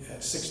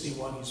 at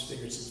 61, he's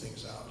figured some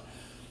things out.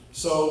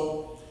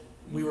 So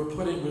we were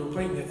putting the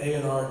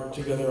A&R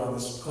together on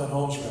this Clint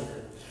Holmes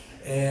record.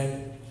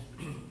 And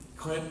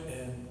Clint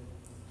and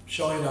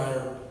Shelley and I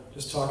are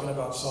just talking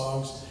about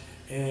songs.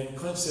 And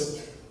Clint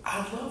said,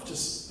 I'd love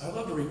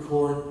to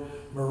record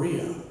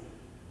Maria.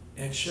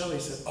 And Shelley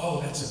said,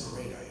 oh, that's a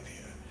great idea.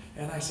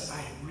 And I said,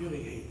 I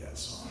really hate that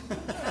song.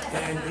 But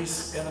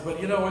it's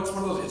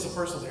one of those, it's a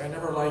personal thing. I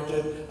never liked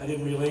it. I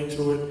didn't relate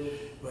to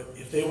it. But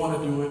if they want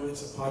to do it,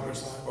 it's a popular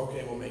song.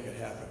 Okay, we'll make it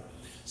happen.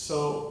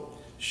 So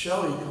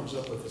Shelley comes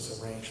up with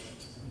this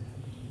arrangement.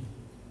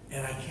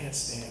 And I can't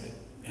stand it.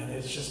 And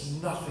it's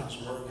just, nothing's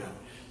working.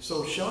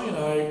 So Shelley and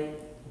I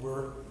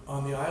were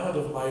on the island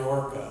of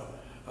Mallorca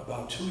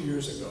about 2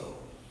 years ago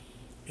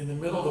in the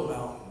middle of the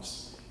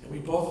mountains, and we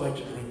both like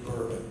to drink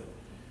bourbon.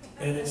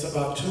 And it's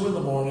about 2 in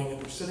the morning,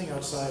 and we're sitting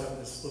outside on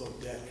this little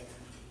deck,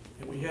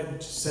 and we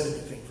hadn't said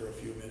anything for a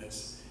few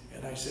minutes.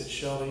 And I said,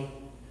 Shelley,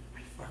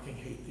 I fucking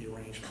hate the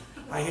arrangement.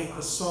 I hate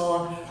the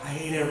song. I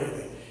hate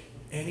everything.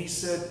 And he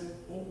said,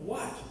 well,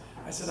 what?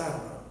 I said, I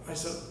don't know. I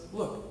said,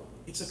 look,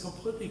 it's a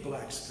completely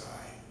black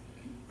sky.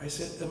 I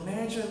said,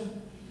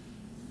 imagine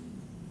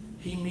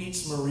he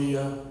meets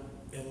Maria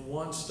and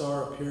one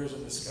star appears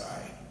in the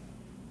sky.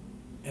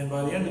 And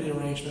by the end of the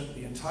arrangement,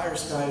 the entire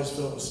sky is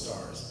filled with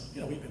stars.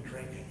 You know, we've been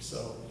drinking,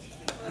 so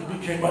he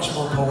became much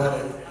more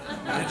poetic.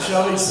 And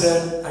Shelley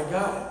said, I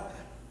got it.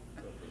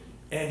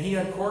 And he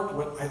uncorked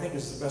what I think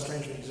is the best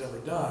arrangement he's ever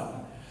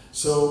done.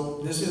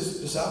 So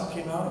this album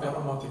came out about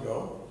a month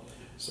ago,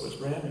 so it's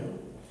brand new.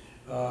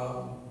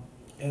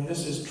 And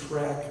this is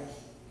track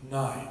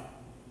 9.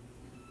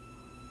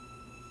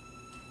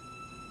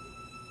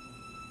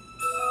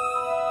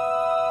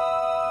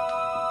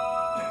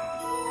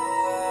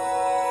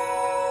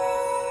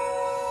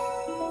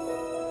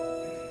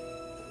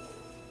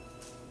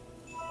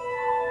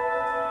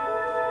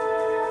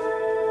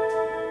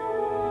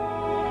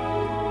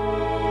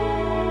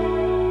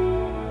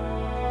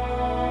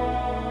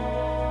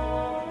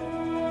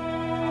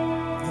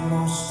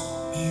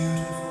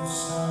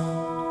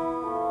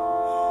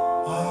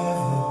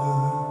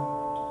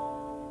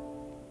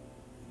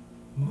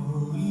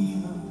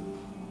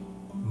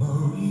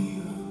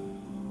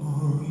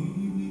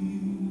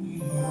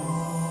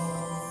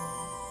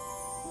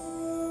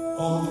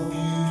 All the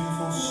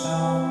beautiful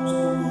sounds of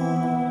the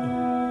world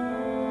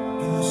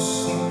in a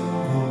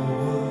single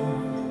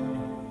word.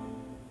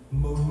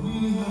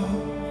 Maria,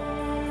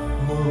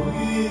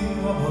 Maria,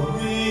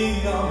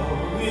 Maria,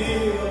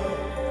 Maria,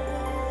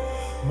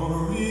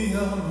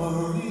 Maria,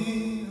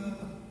 Maria,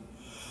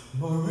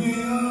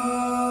 Maria.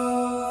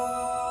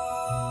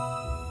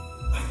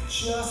 I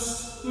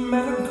just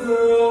met a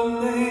girl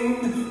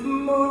named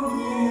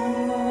Maria,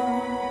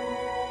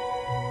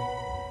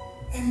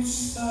 and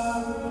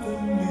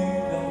suddenly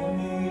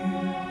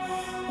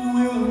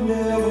will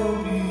never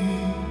be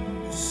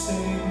the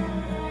same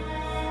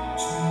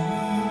to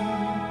me.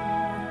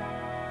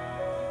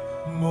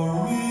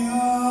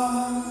 Maria,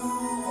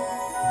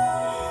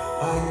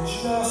 I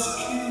just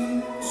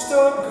kissed a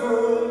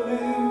girl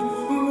named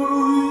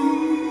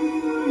Maria,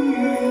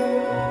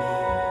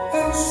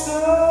 and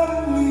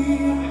suddenly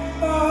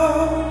I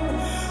found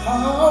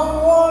how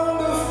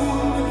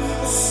wonderful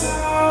a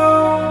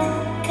sound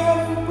can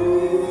be.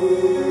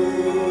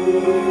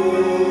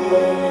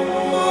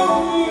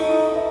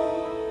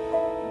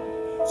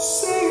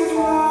 Say it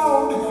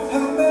loud,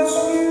 and there's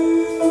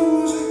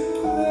music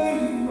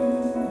playing.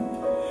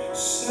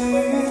 Say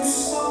it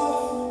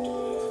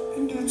soft,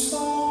 and it's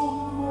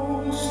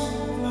almost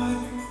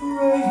like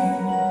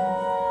praying.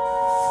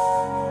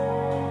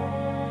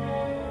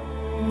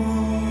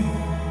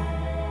 Maria,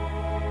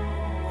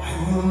 I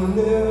will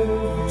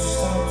never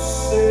stop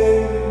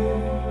saying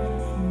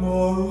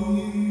Maria.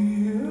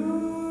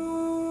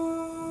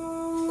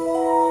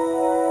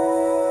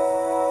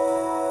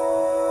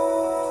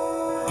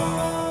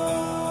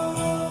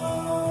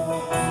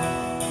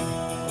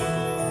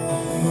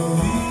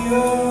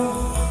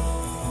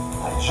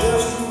 I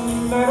just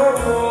met a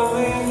girl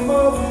named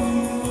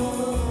Maria,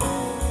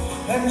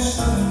 and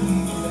suddenly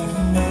that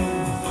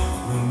name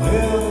will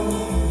never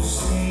be the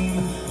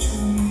same to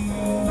me.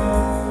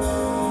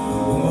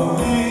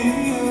 Maria,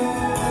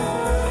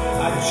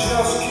 I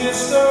just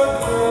kissed a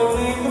girl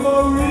named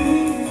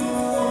Maria,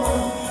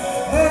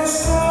 and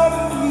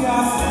suddenly I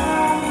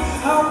found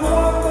how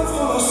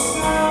wonderful a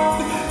sound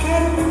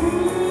can be.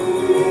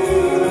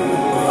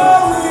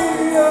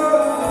 Maria,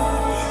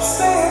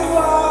 say it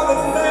loud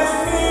and let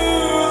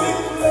music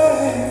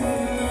play.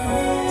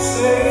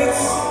 Say it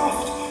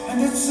soft and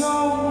it's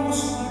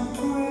almost like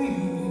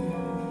praying.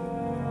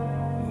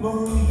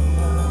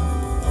 Maria,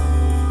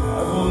 I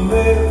will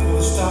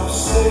never stop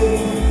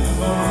saying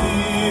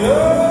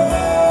Maria.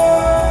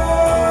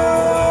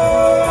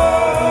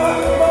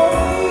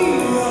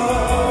 Maria,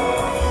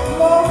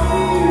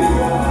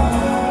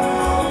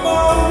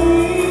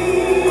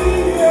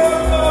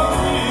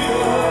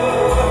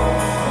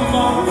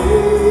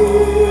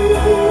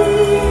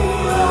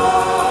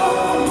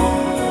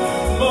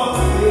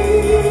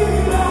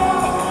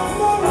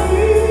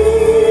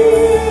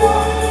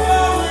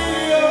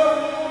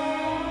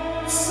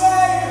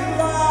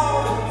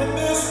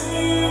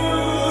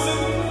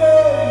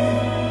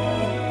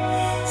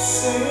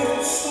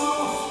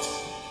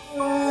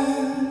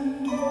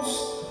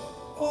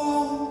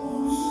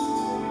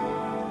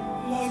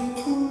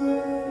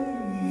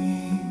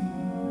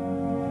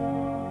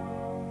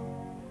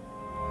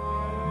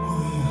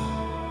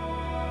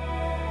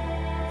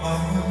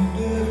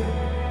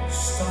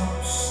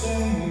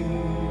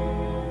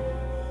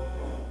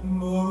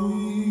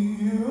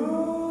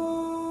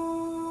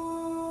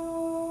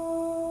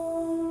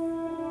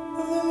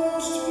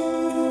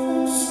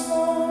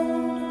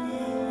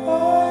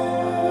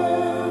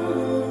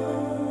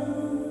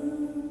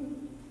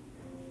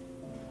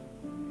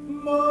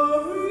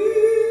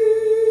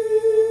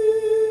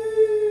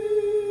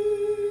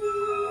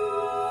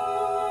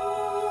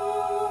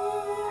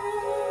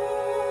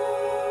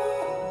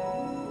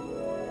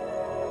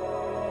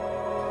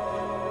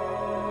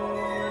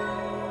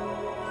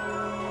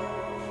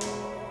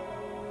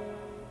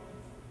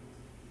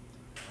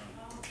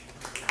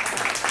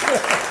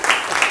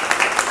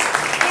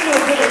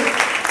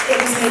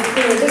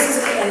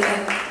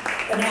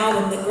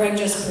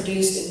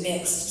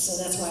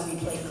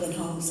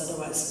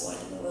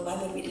 well,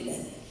 why would we do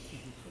that?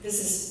 This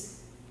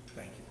is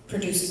Thank you.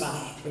 produced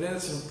by. But then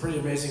it's a pretty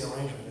amazing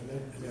arrangement, isn't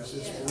it? I mean, it's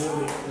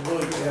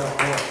really down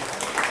there.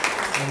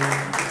 I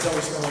mean, it's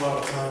always spent a lot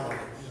of time on it.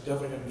 It's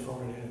definitely going to be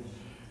phoned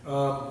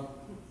in.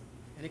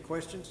 Any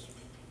questions,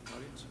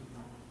 audience?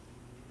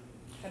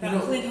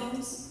 About Clint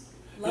Holmes?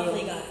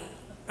 Lovely guy.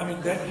 I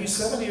mean, he's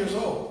 70 years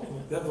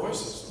old. That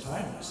voice is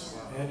timeless.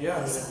 And yeah, I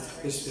mean,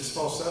 his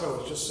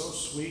falsetto is just so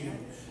sweet.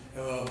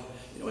 And,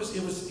 he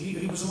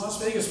was in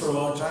Las Vegas for a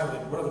long time.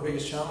 One of the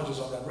biggest challenges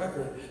on that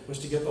record was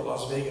to get the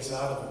Las Vegas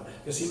out of him,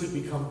 because he would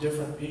become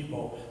different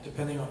people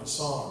depending on the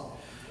song.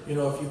 You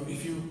know,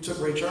 if you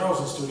took Ray Charles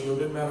in studio, it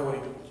didn't matter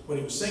what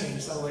he was singing, he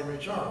sounded like Ray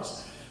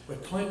Charles.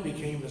 But Clint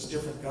became this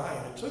different guy,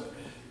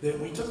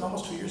 and we took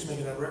almost 2 years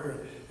making that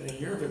record, and a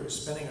year of it was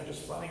spending on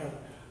just finding out,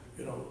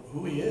 you know,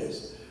 who he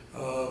is.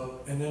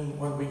 And then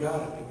when we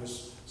got it, it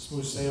was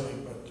smooth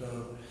sailing. But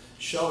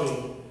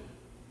Shelley,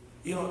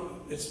 you know,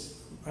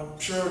 I'm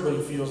sure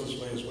everybody feels this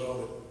way as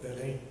well, that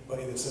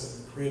anybody that's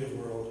in the creative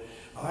world,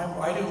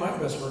 I do my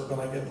best work when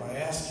I get my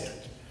ass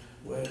kicked.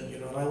 When, you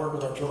know, and I work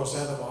with Arturo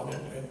Sandoval,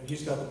 and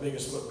he's got the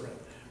biggest footprint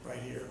right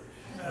here.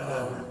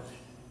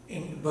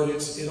 But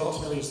it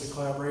ultimately is the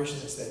collaboration,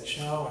 it's that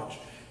challenge.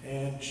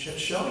 And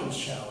Shelley was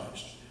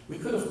challenged. We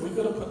could have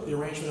put the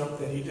arrangement up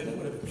that he did, it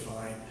would have been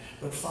fine,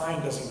 but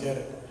fine doesn't get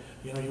it.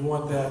 You know, you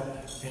want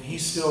that, and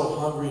he's still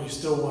hungry, and he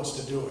still wants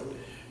to do it.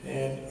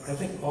 And I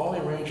think all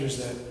the arrangers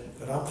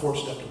that I'm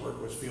fortunate enough to work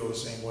with feel the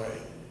same way.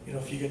 You know,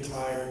 if you get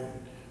tired and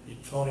you're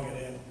phoning it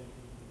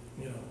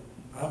in, you know,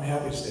 I'm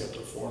happy to stay up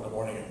till 4 in the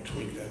morning and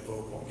tweak that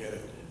vocal and get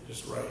it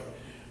just right.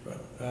 But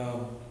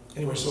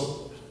anyway,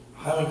 so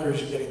I highly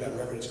encourage you getting that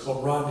record. It's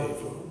called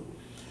Rendezvous.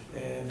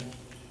 And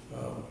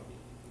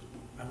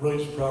I'm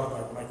really just proud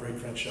of my great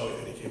friend Shelley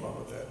that he came up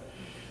with that.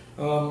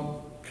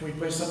 Can we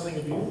play something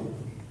of you?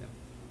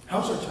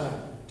 How's our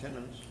time? 10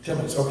 minutes. 10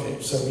 minutes,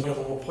 okay. So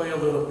we'll play a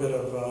little bit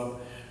of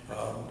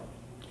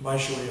My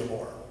Cherie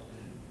Amour.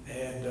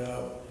 And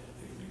the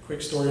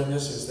quick story on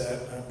this is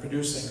that I'm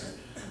producing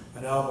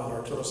an album with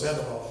Arturo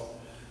Sandoval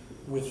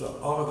with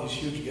all of these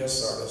huge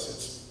guest artists.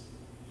 It's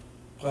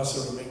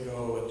Placido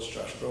Domingo, it's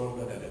Josh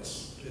Groban, and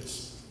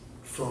it's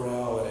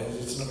Pharrell, and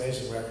it's an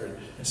amazing record.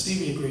 And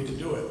Stevie agreed to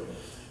do it.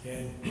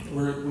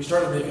 And we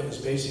started making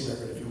this Basie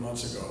record a few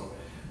months ago.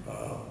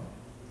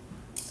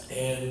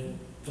 And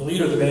the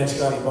leader of the band,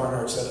 Scotty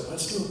Barnard, said,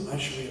 let's do My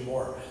Cherie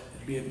Amour.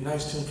 It'd be a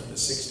nice tune from the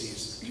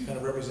 60s to kind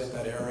of represent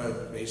that era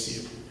of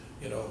Basie,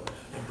 you know,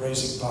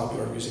 embracing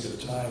popular music at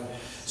the time.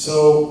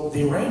 So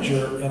the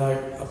arranger, and I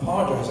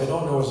apologize, I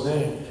don't know his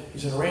name.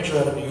 He's an arranger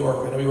out of New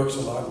York. I know he works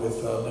a lot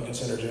with Lincoln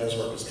Center Jazz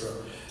Orchestra,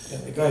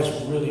 and the guy's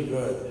really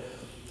good.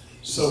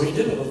 So he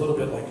did it a little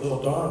bit like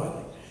Little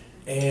Darling.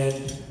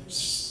 And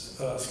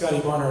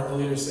Scotty Barnard, the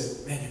leader,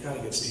 said, man, you got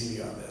to get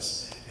Stevie on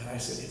this. And I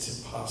said, it's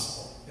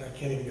impossible. I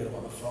can't even get him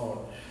on the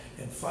phone.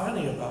 And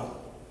finally,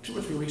 about 2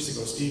 or 3 weeks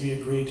ago, Stevie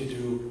agreed to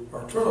do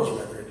Arturo's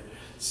record.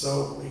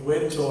 So we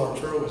waited until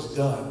Arturo was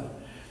done.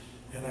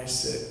 And I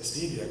said,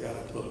 Stevie, I got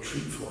a little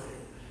treat for you.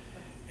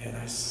 And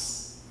I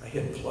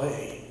hit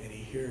play, and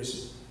he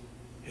hears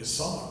his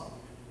song,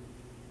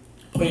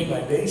 played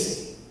by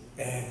Basie.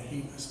 And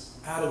he was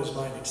out of his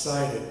mind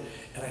excited.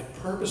 And I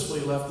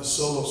purposefully left the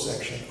solo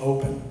section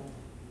open.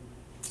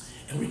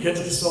 And we get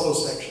to the solo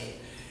section,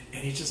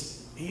 and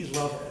he's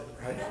loving it.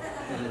 Right?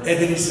 And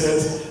then he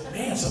says,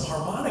 man, some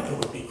harmonica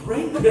would be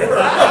great there.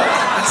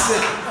 I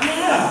said,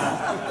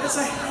 yeah, that's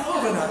a hell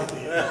of an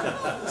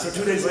idea. So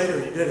 2 days later,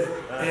 he did it.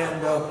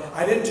 And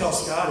I didn't tell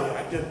Scotty.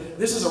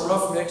 This is a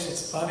rough mix.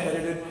 It's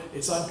unedited.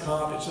 It's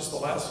uncomped. It's just the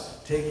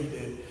last take he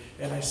did.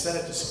 And I sent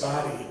it to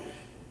Scotty,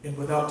 and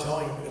without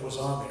telling him it was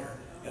on there.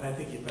 And I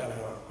think he about had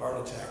a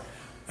heart attack.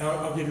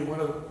 I'll give you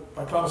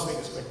I promise to make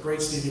this a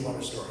great Stevie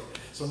Wonder story.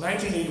 So in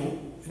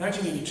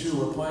 1982,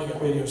 we're playing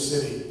at Radio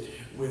City,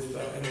 and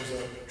it was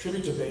a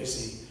tribute to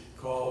Basie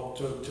called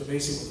to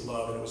Basie with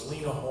Love, and it was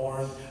Lena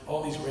Horne,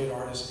 all these great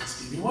artists, and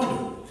Stevie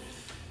Wonder.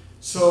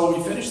 So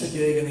we finished the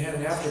gig, and they had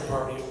an after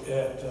party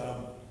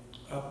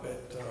up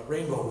at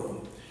Rainbow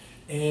Room,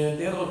 and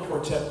they had a little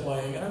quartet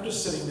playing, and I'm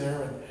just sitting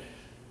there, and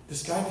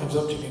this guy comes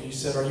up to me, and he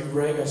said, are you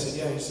Gregg? I said,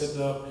 yeah. He said,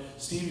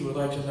 Stevie would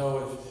like to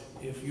know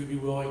if you'd be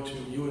willing to,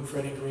 you and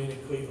Freddie Green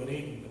and Cleveland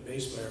Eaton, the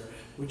bass player,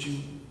 would you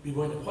be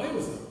willing to play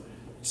with them?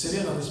 Sit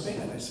in on this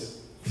band? I said,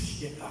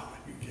 yeah, are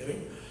you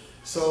kidding?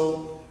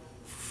 So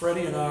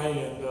Freddie and I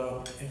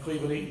and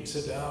Cleveland Eaton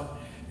sit down,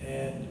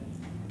 and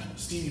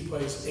Stevie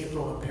plays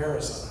April in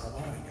Paris on a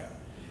harmonica,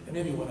 and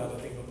maybe one other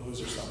thing, the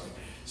blues or something.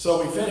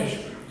 So we finish,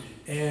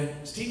 and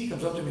Stevie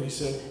comes up to me and he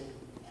said,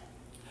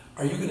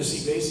 are you going to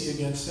see Basie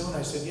again soon?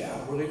 I said, yeah,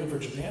 we're leaving for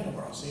Japan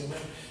tomorrow. I'll see him then.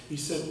 He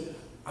said,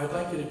 I'd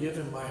like you to give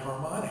him my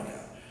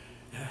harmonica.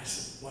 And I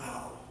said,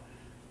 wow,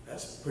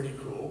 that's pretty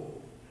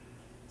cool.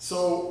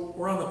 So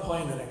we're on the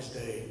plane the next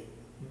day.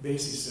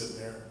 Basie's sitting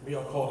there. We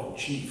all called him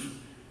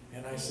Chief.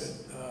 And I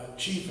said,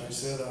 Chief,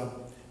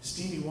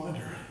 Stevie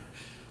Wonder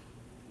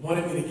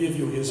wanted me to give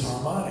you his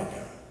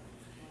harmonica.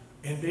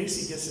 And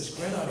Basie gets this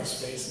grin on his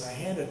face, and I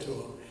hand it to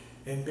him.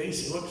 And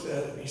Basie looks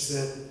at it, and he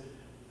said,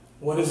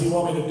 What does he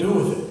want me to do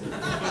with it?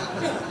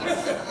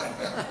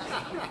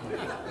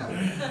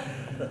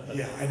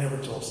 Yeah, I never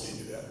told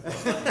Stevie that.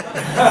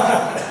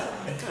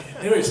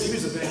 Anyway,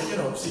 Stevie's a big,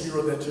 Stevie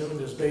wrote that tune.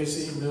 There's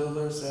Basie,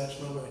 Miller,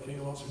 Satchmo, and the King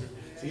of All Secret.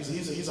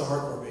 He's a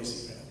hardcore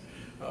Basie fan.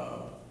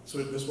 So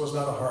this was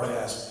not a hard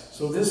ask.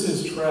 So this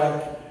is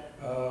track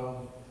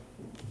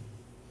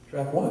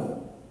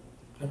one,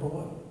 number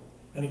one.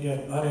 And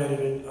again,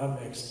 unedited,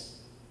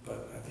 unmixed,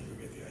 but I think you'll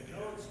get the idea.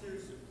 No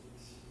excuses.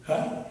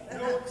 Huh?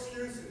 No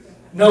excuses.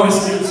 No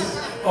excuses.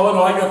 Oh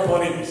no, I got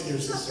plenty of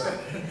excuses.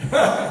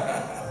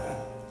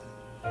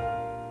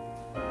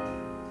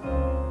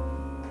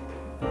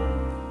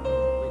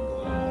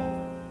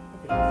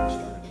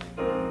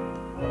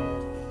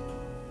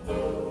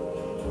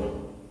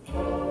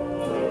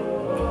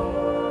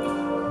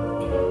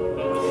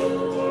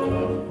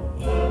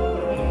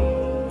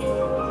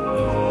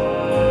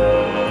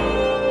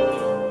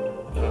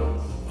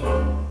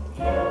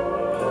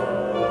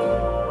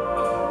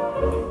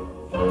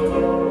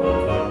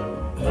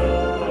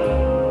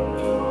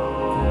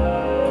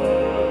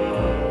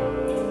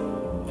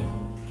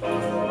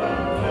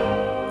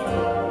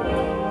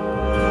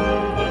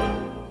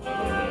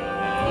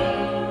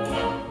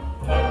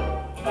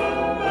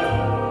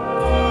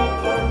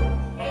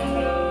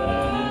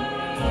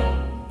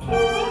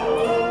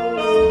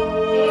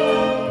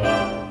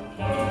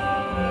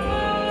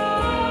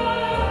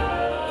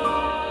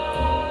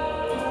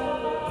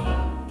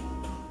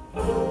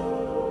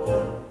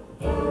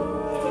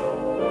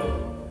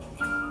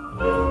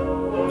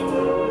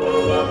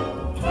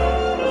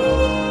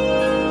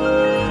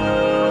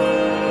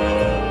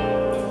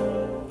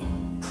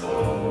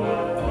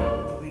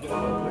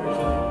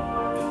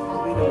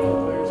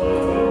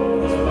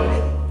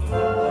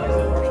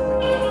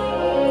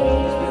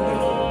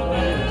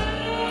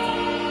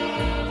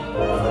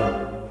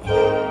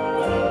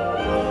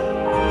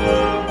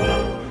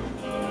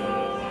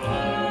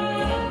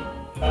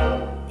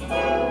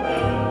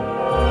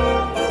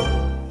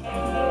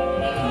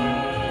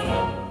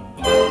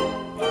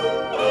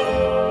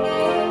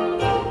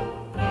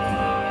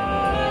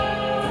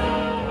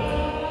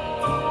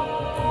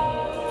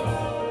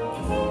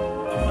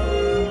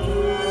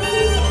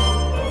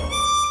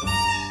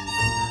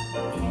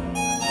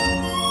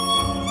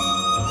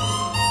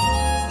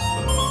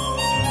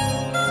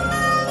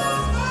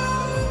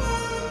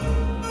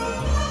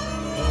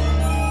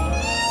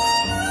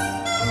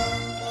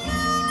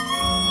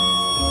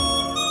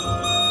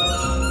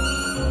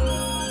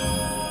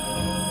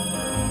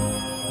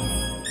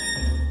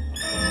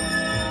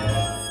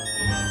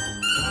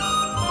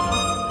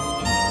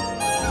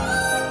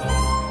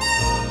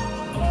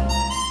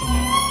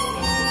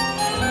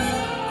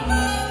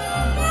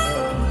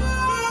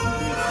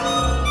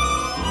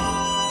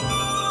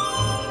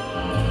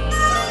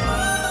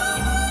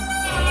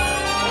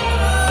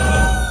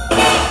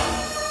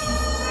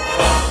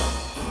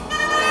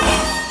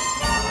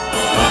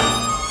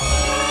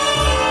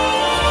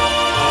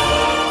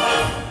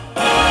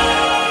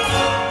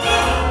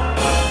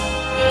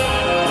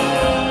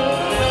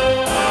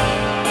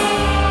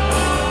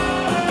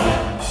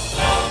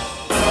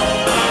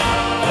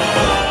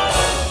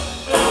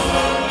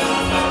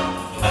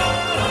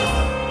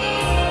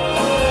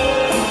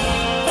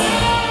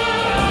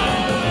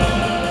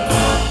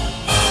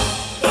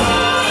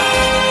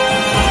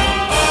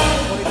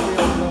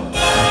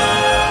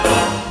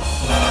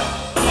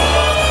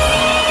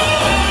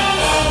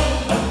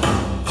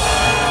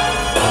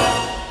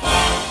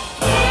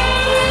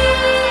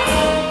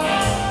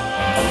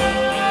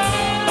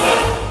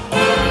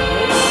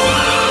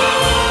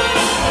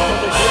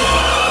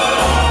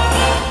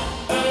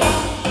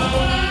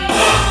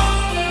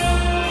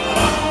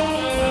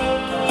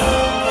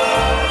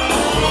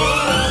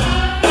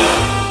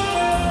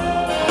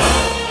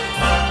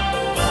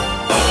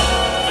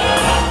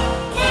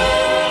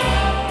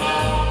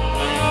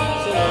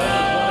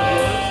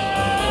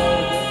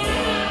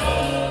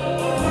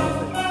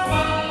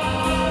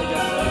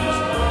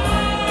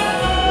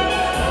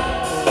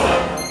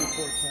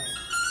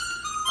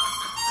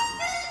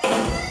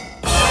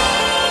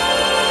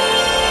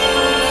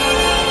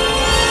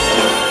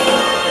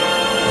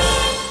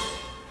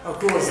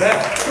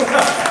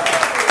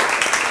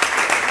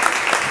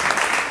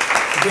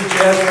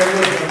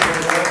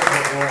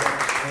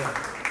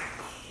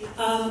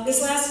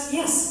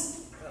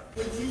 Yes.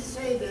 Did you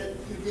say that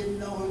you didn't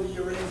know who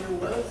the arranger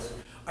was?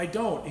 I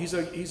don't. He's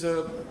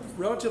a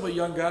relatively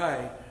young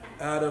guy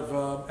out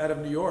of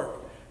New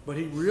York, but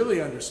he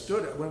really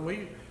understood it. When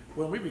we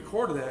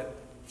recorded that,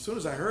 as soon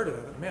as I heard it,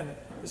 I thought, man,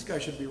 this guy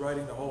should be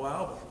writing the whole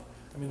album.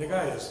 I mean, the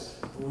guy is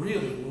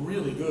really,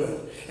 really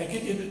good. And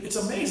it's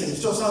amazing. It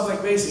still sounds like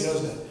Basie,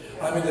 doesn't it?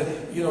 I mean,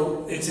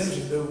 it's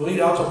interesting. The lead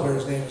alto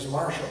player's name is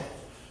Marshall.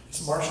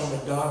 It's Marshall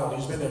McDonald.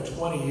 He's been there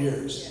 20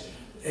 years.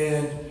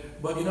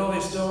 But they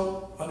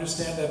still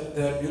understand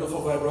that beautiful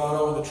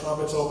vibrato and the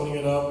trumpets opening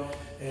it up.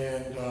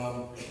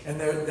 And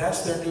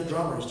that's their new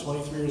drummer. He's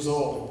 23 years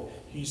old.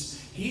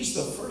 He's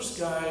the first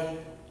guy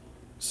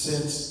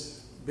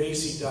since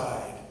Basie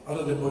died,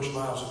 other than Butch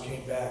Miles, who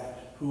came back,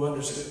 who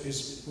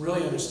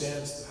really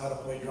understands how to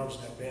play drums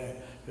in that band,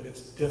 but it's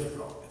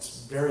difficult.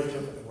 It's very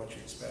different than what you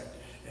expect.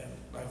 And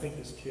I think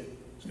this kid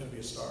is going to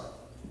be a star.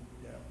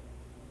 Yeah.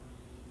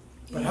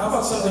 But how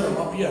about something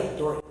about, yeah,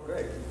 Dory.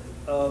 Great.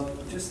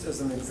 Just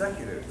as an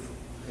executive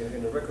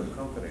in a record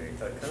company,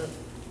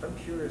 I'm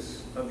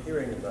curious, I'm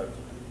hearing about,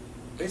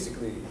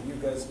 basically, you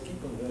guys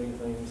keep on doing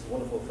things,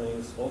 wonderful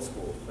things, old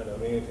school, and I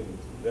mean it in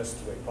the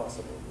best way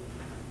possible.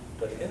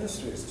 But the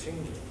industry is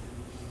changing.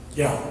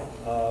 Yeah.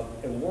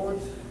 And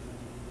warmed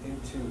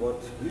into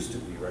what used to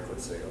be record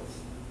sales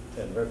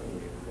and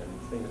revenue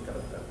and things kind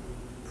of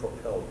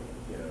propelled,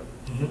 you know,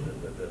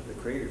 the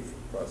creative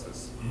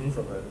process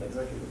from an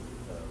executive.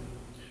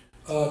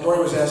 Dory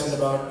was asking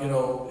about, you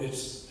know,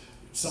 it's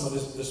some of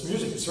this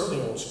music is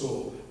certainly old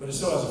school, but it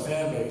still has a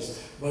fan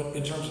base. But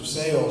in terms of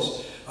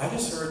sales, I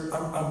just heard,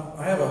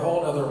 I have a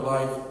whole other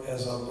life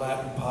as a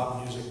Latin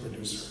pop music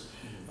producer.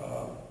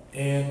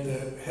 And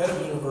the head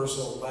of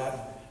Universal Latin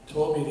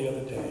told me the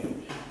other day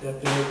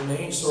that their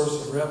main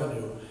source of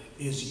revenue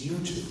is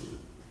YouTube.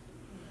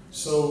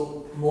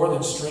 So more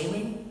than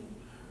streaming.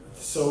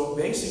 So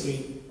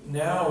basically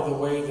now the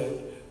way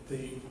that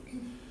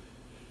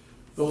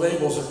the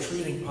labels are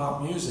treating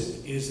pop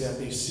music is that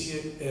they see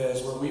it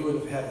as where we would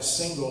have had a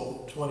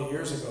single 20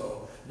 years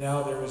ago.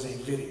 Now there is a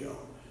video.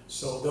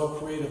 So they'll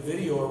create a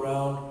video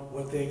around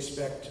what they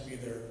expect to be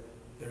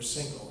their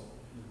single,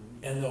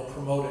 and they'll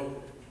promote it.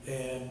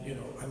 And, you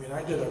know, I mean,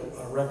 I did a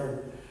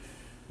record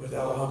with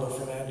Alejandro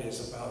Fernandez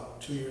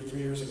about 3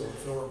 years ago with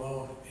Phil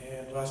Ramone,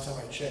 and last time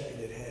I checked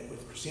it had,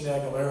 with Christina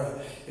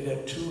Aguilera, it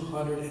had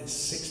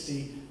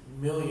 260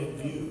 million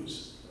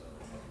views.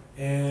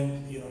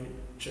 And, you know,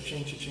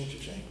 cha-ching, cha-ching,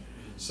 cha-ching.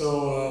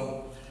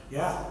 So,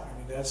 yeah, I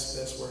mean, that's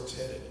where it's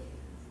headed,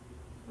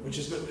 which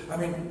is good. I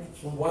mean,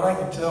 from what I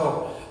can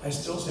tell, I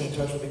still stay in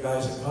touch with the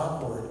guys at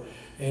Concord,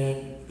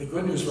 and the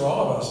good news for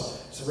all of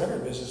us is the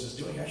record business is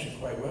doing actually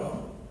quite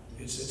well.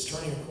 It's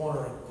turning a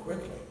corner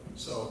quickly.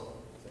 So,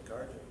 It's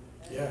encouraging.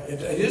 yeah,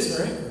 it is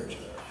very encouraging.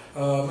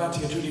 Not to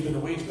get too deep in the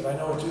weeds, but I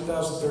know in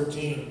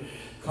 2013,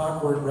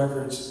 Concord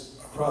Records,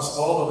 across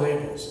all the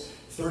labels,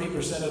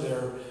 30% of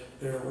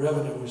their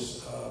revenue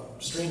was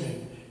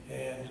streaming,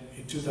 and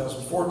in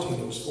 2014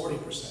 it was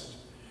 40%.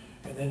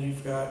 And then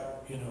you've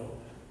got, you know,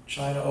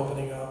 China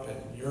opening up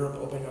and Europe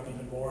opening up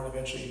even more, and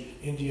eventually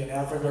India and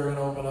Africa are going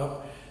to open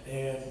up.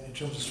 And in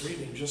terms of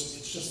streaming, it's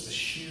just the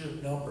sheer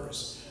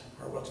numbers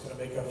are what's going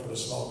to make up for the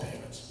small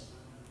payments.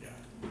 Yeah.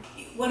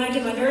 When I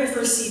did my very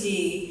first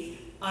CD,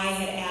 I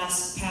had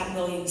asked Pat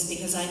Williams,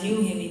 because I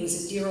knew him. He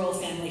was a dear old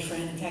family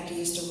friend. In fact, he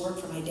used to work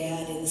for my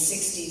dad in the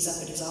 60s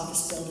up at his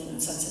office building on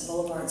Sunset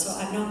Boulevard. So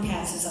I've known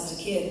Pat since I was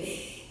a kid.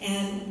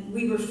 And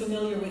we were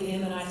familiar with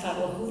him, and I thought,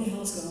 well, who the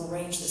hell is going to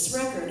arrange this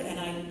record? And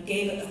I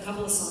gave a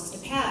couple of songs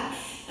to Pat,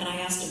 and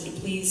I asked him to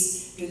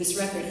please do this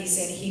record. He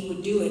said he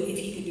would do it if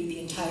he could do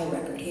the entire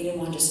record. He didn't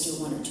want to just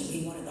do one or two.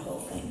 He wanted the whole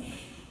thing.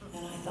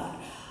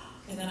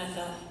 And then I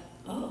thought,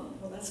 oh,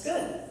 well, that's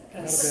good. Not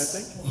a bad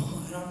thing.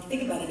 Well, I don't have to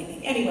think about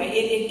anything. Anyway,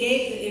 it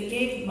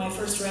gave my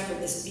first record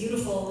this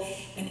beautiful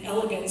and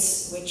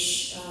elegance,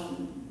 which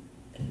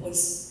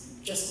was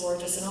just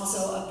gorgeous, and also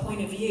a point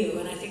of view.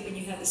 And I think when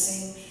you have the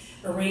same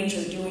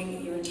arranger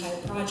doing your entire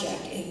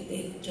project,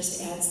 it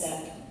just adds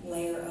that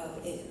layer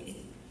of it.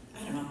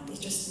 I don't know. It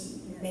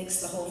just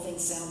makes the whole thing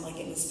sound like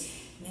it was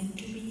meant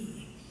to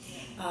be.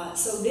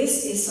 So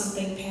this is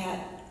something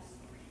Pat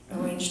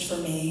arranged for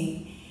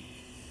me.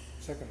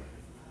 Second record.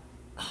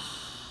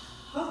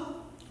 Huh?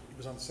 It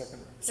was on the second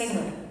record. Second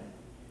record.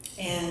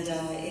 And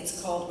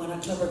it's called When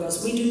October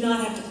Goes. We do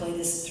not have to play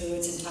this through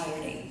its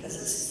entirety because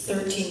it's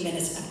 13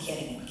 minutes. I'm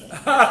kidding.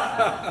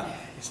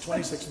 It's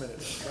 26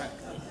 minutes.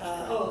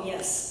 Oh,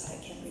 yes. I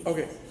can't read.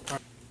 Okay.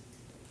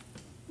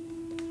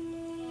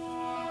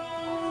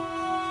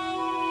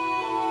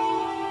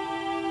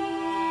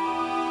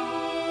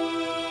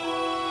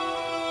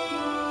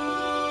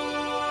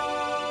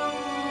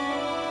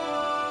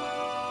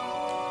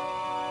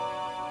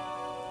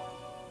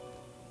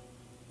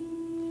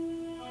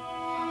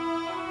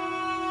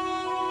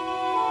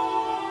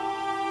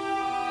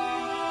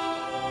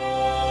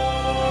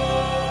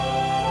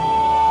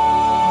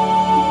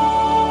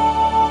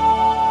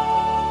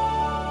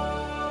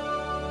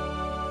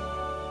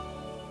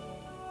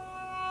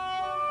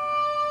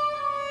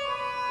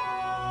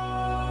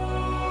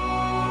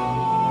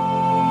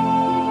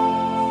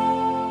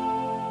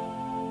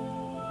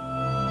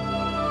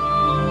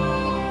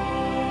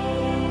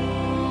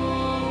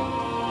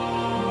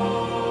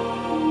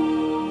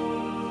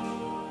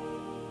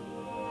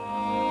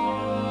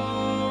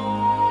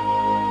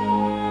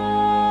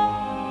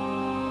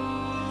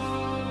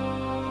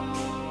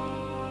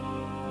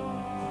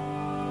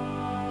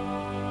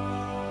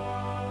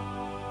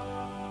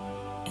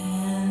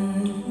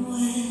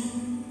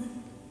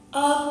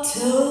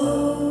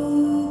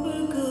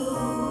 October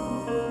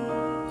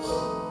goes,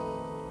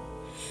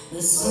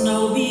 the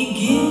snow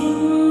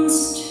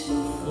begins to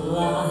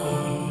fly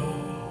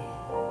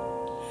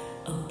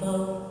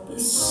above the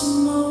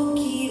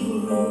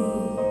smoky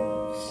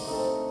roofs.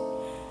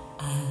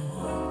 I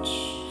watch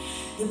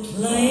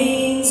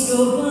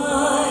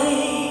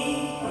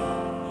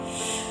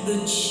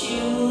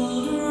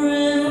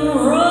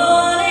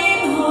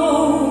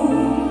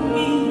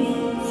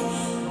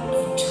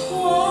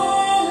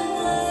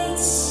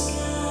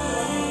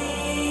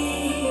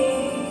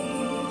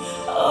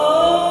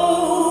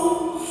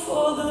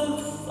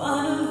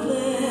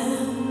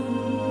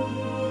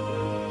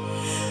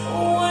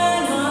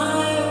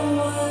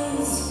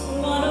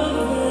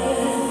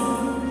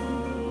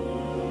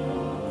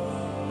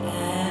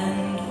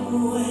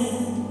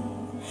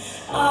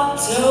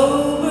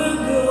October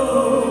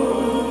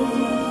goes,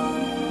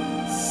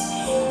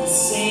 the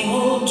same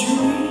old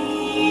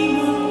dream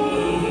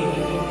appears,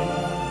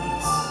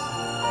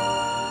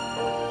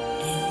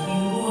 and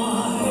you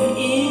are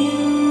in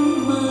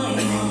my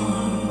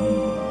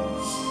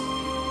arms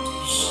to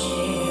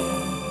share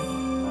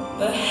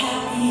the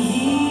happy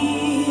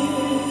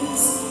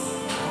years.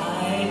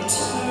 I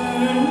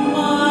turn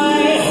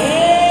my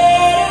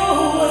head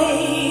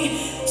away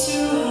to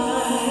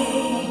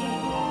hide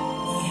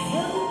the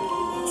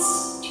helpless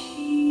tears.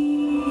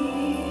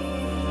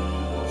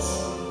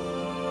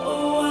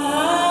 Oh,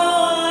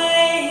 how I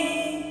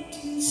hate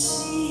to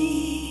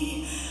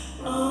see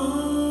October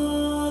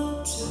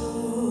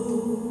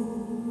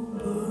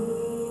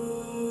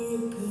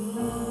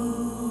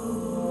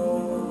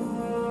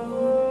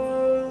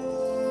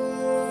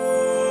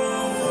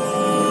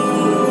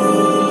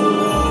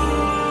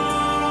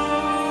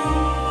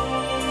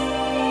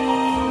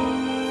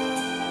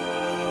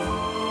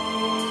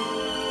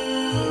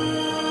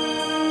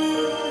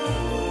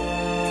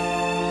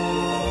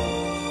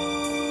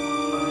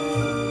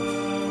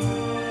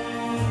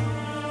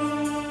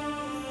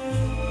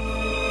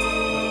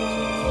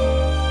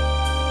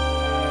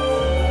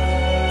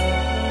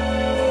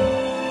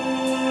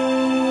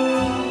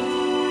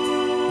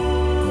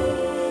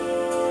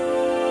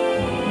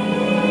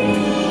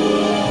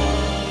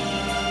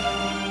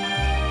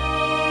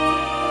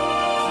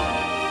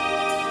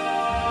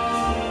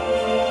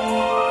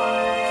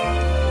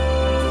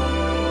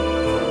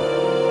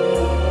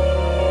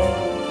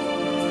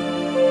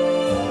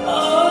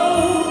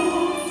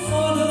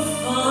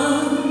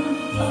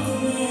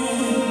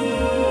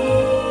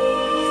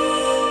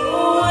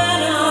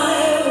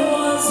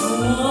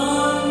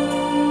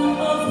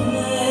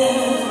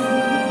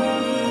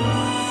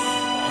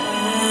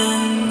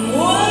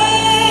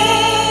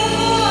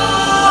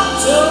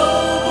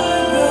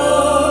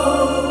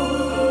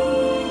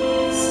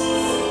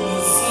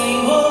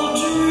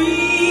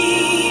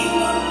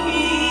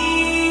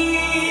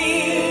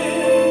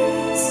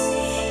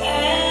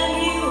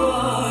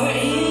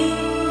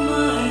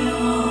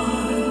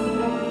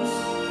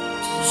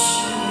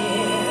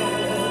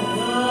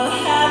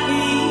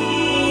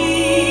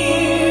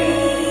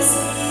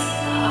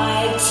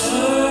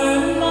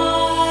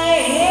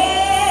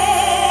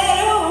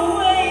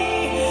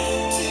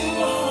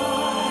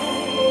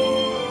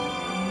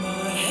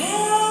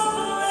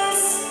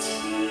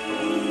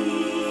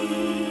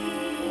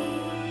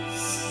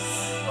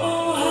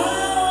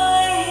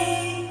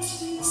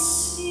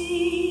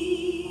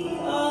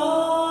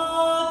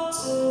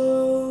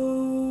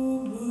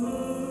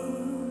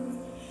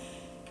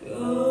go.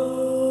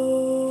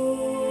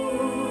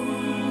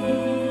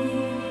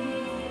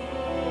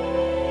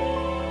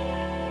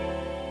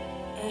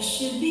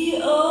 Should be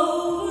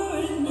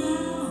over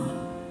now.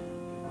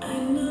 I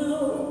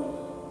know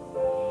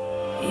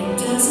it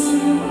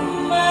doesn't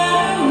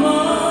matter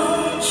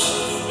much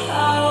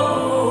how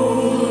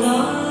old I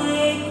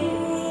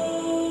grow.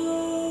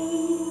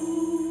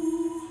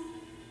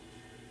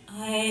 I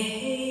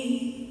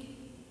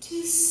hate to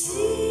see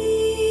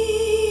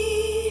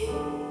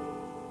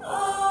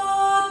October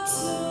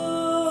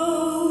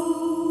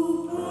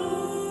go.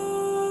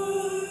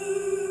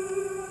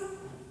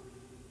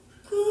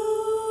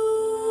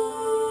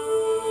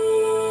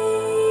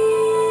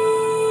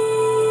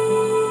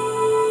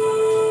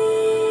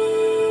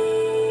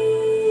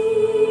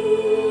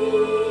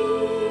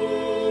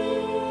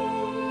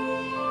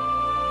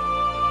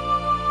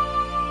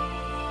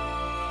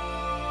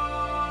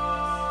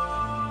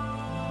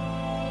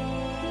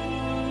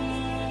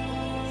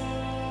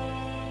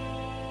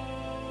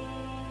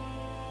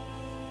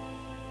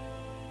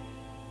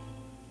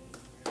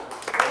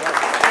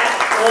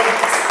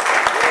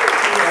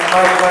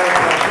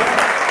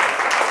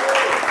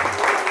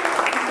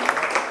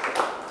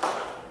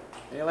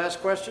 Any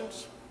last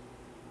questions?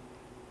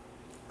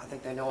 I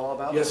think they know all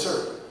about Yes, this.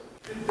 sir.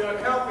 Did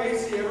Count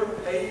Basie ever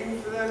pay you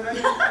for that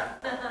record?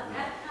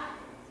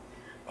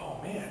 Oh,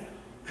 man.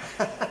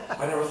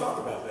 I never thought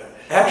about that.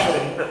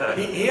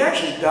 Actually, he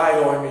actually died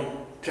owing me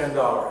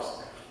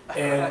 $10.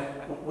 And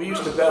we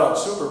used to bet on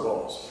Super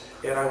Bowls.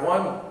 And I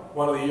won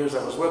one of the years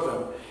I was with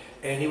him.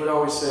 And he would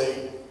always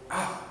say,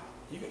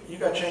 you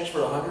got change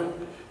for 100?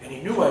 And he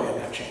knew I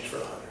didn't have change for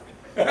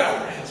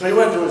 100. So he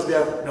went to his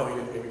dad. No, he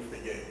didn't pay me for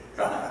the game.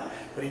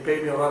 But he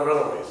paid me a lot of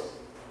other ways.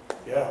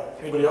 Yeah.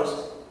 Anybody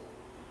else?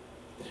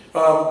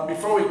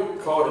 Before we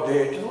call it a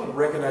day, I just want to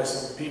recognize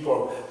some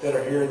people that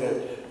are here that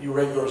you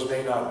regulars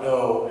may not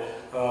know.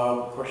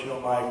 Of course, you know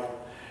Mike.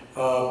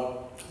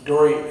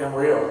 Dory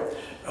Amarillo,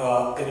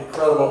 an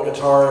incredible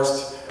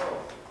guitarist,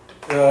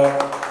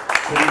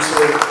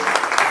 producer,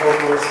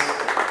 vocalist,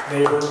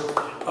 neighbor.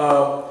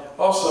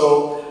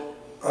 Also,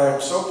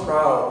 I'm so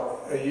proud.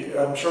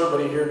 I'm sure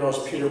everybody here knows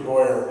Peter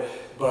Boyer,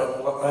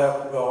 but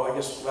well, I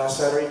guess last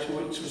Saturday,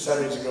 2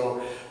 Saturdays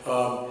ago,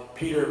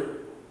 Peter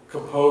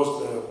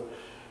composed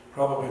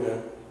probably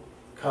the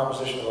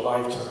composition of a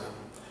lifetime.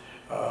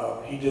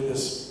 He did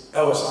this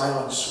Ellis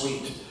Island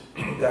suite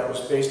that was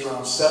based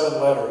around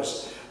 7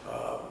 letters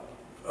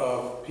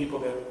of people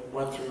that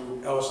went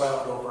through Ellis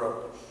Island over a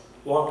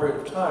long period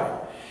of time.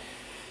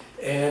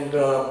 And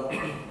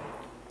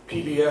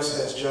PBS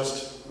has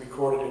just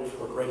recorded it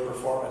for great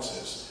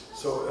performances.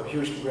 So a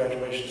huge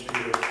congratulations,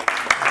 Peter.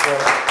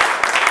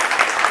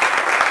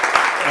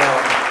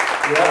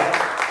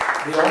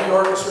 The only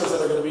orchestras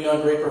that are going to be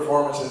on great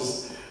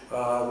performances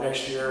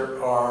next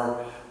year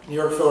are New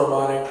York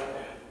Philharmonic,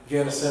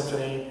 Vienna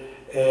Symphony,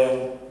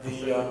 and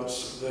the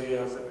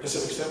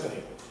Pacific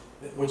Symphony,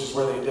 which is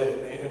where they did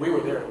it. And we were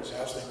there. It was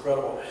absolutely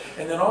incredible.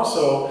 And then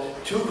also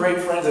two great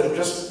friends that have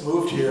just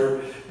moved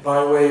here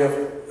by way of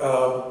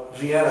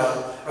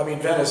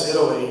Venice,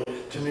 Italy,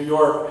 to New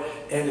York.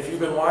 And if you've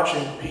been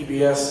watching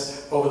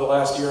PBS over the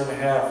last year and a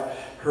half,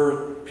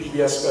 her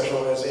PBS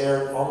special has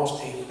aired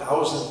almost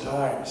 1,000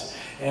 times.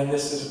 And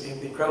this is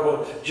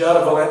incredible.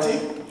 Giada Valenti,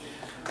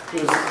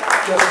 who's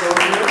just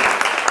moved here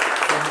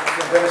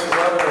from Venice,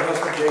 Nevada, her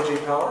husband,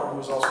 J.J. Power, who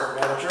is also a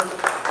manager.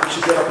 We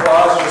should get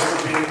applause just for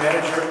being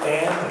manager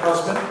and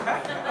husband.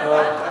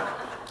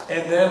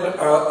 And then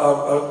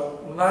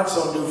a not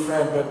so new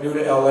friend, but new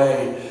to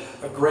LA,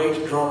 a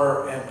great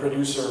drummer and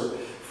producer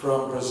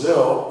from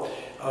Brazil.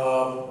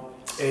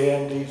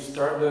 And he's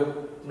starting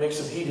to make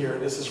some heat here.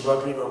 This is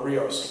Rodrigo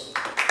Rios.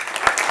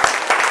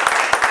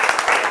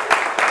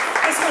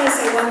 I just want to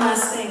say one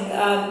last thing.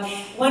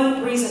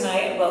 One reason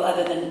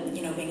other than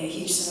being a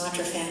huge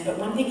Sinatra fan, but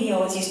one thing he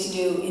always used to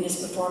do in his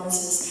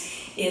performances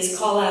is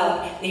call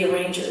out the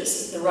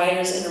arrangers, the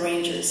writers and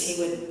arrangers. He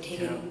would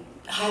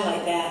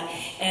highlight that,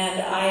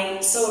 and I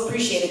so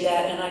appreciated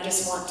that. And I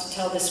just want to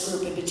tell this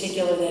group in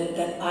particular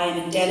that I am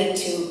indebted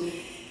to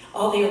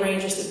all the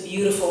arrangers, the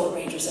beautiful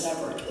arrangers that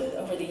I've worked with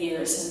over the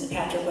years, and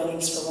Patrick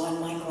Williams for one,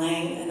 Mike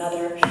Lang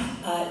another,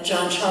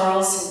 John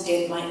Charles, who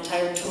did my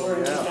entire tour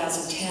in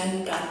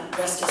 2010, God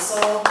rest his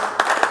soul,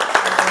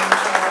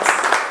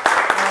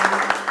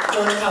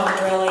 George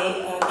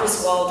Calandrelli,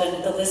 Chris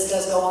Walden, the list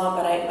does go on,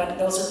 but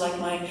those are like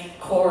my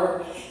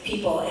core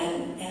people,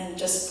 and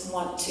just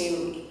want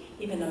to,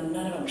 even though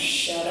none of them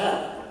showed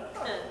up,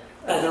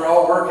 but they're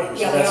all working.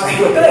 Yeah, so they that's are.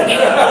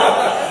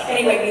 Good.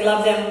 Anyway, we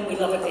love them, we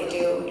love what they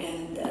do,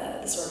 and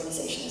this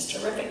organization is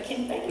terrific.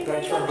 Kim, thank you.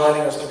 Thanks for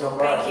inviting us to come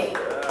by. Thank you.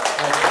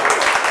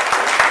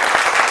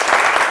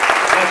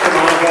 Thank you,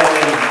 Monica.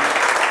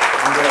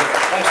 And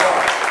thanks a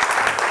lot.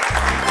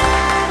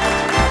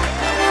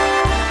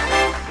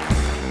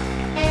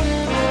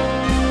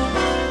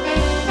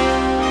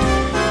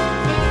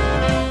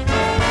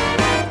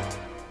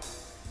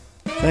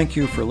 Thank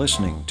you for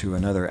listening to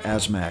another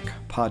ASMAC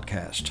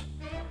podcast.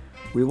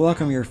 We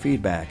welcome your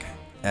feedback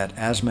at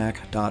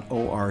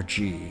asmac.org.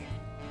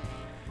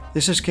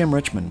 This is Kim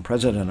Richmond,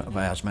 president of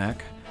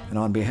ASMAC, and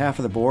on behalf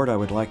of the board, I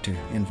would like to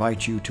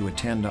invite you to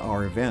attend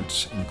our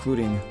events,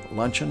 including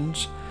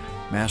luncheons,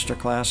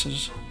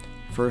 masterclasses,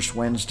 First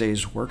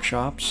Wednesday's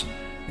workshops,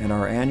 and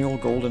our annual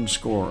Golden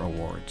Score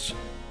Awards.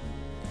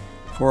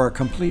 For a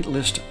complete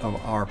list of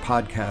our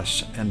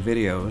podcasts and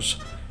videos,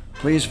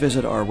 please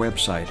visit our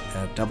website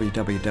at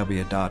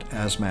www.asmac.org.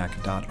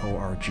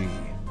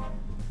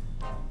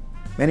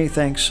 Many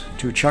thanks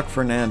to Chuck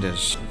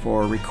Fernandez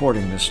for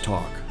recording this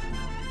talk.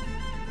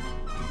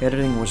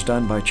 Editing was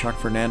done by Chuck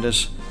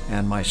Fernandez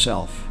and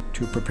myself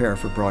to prepare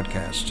for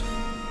broadcast.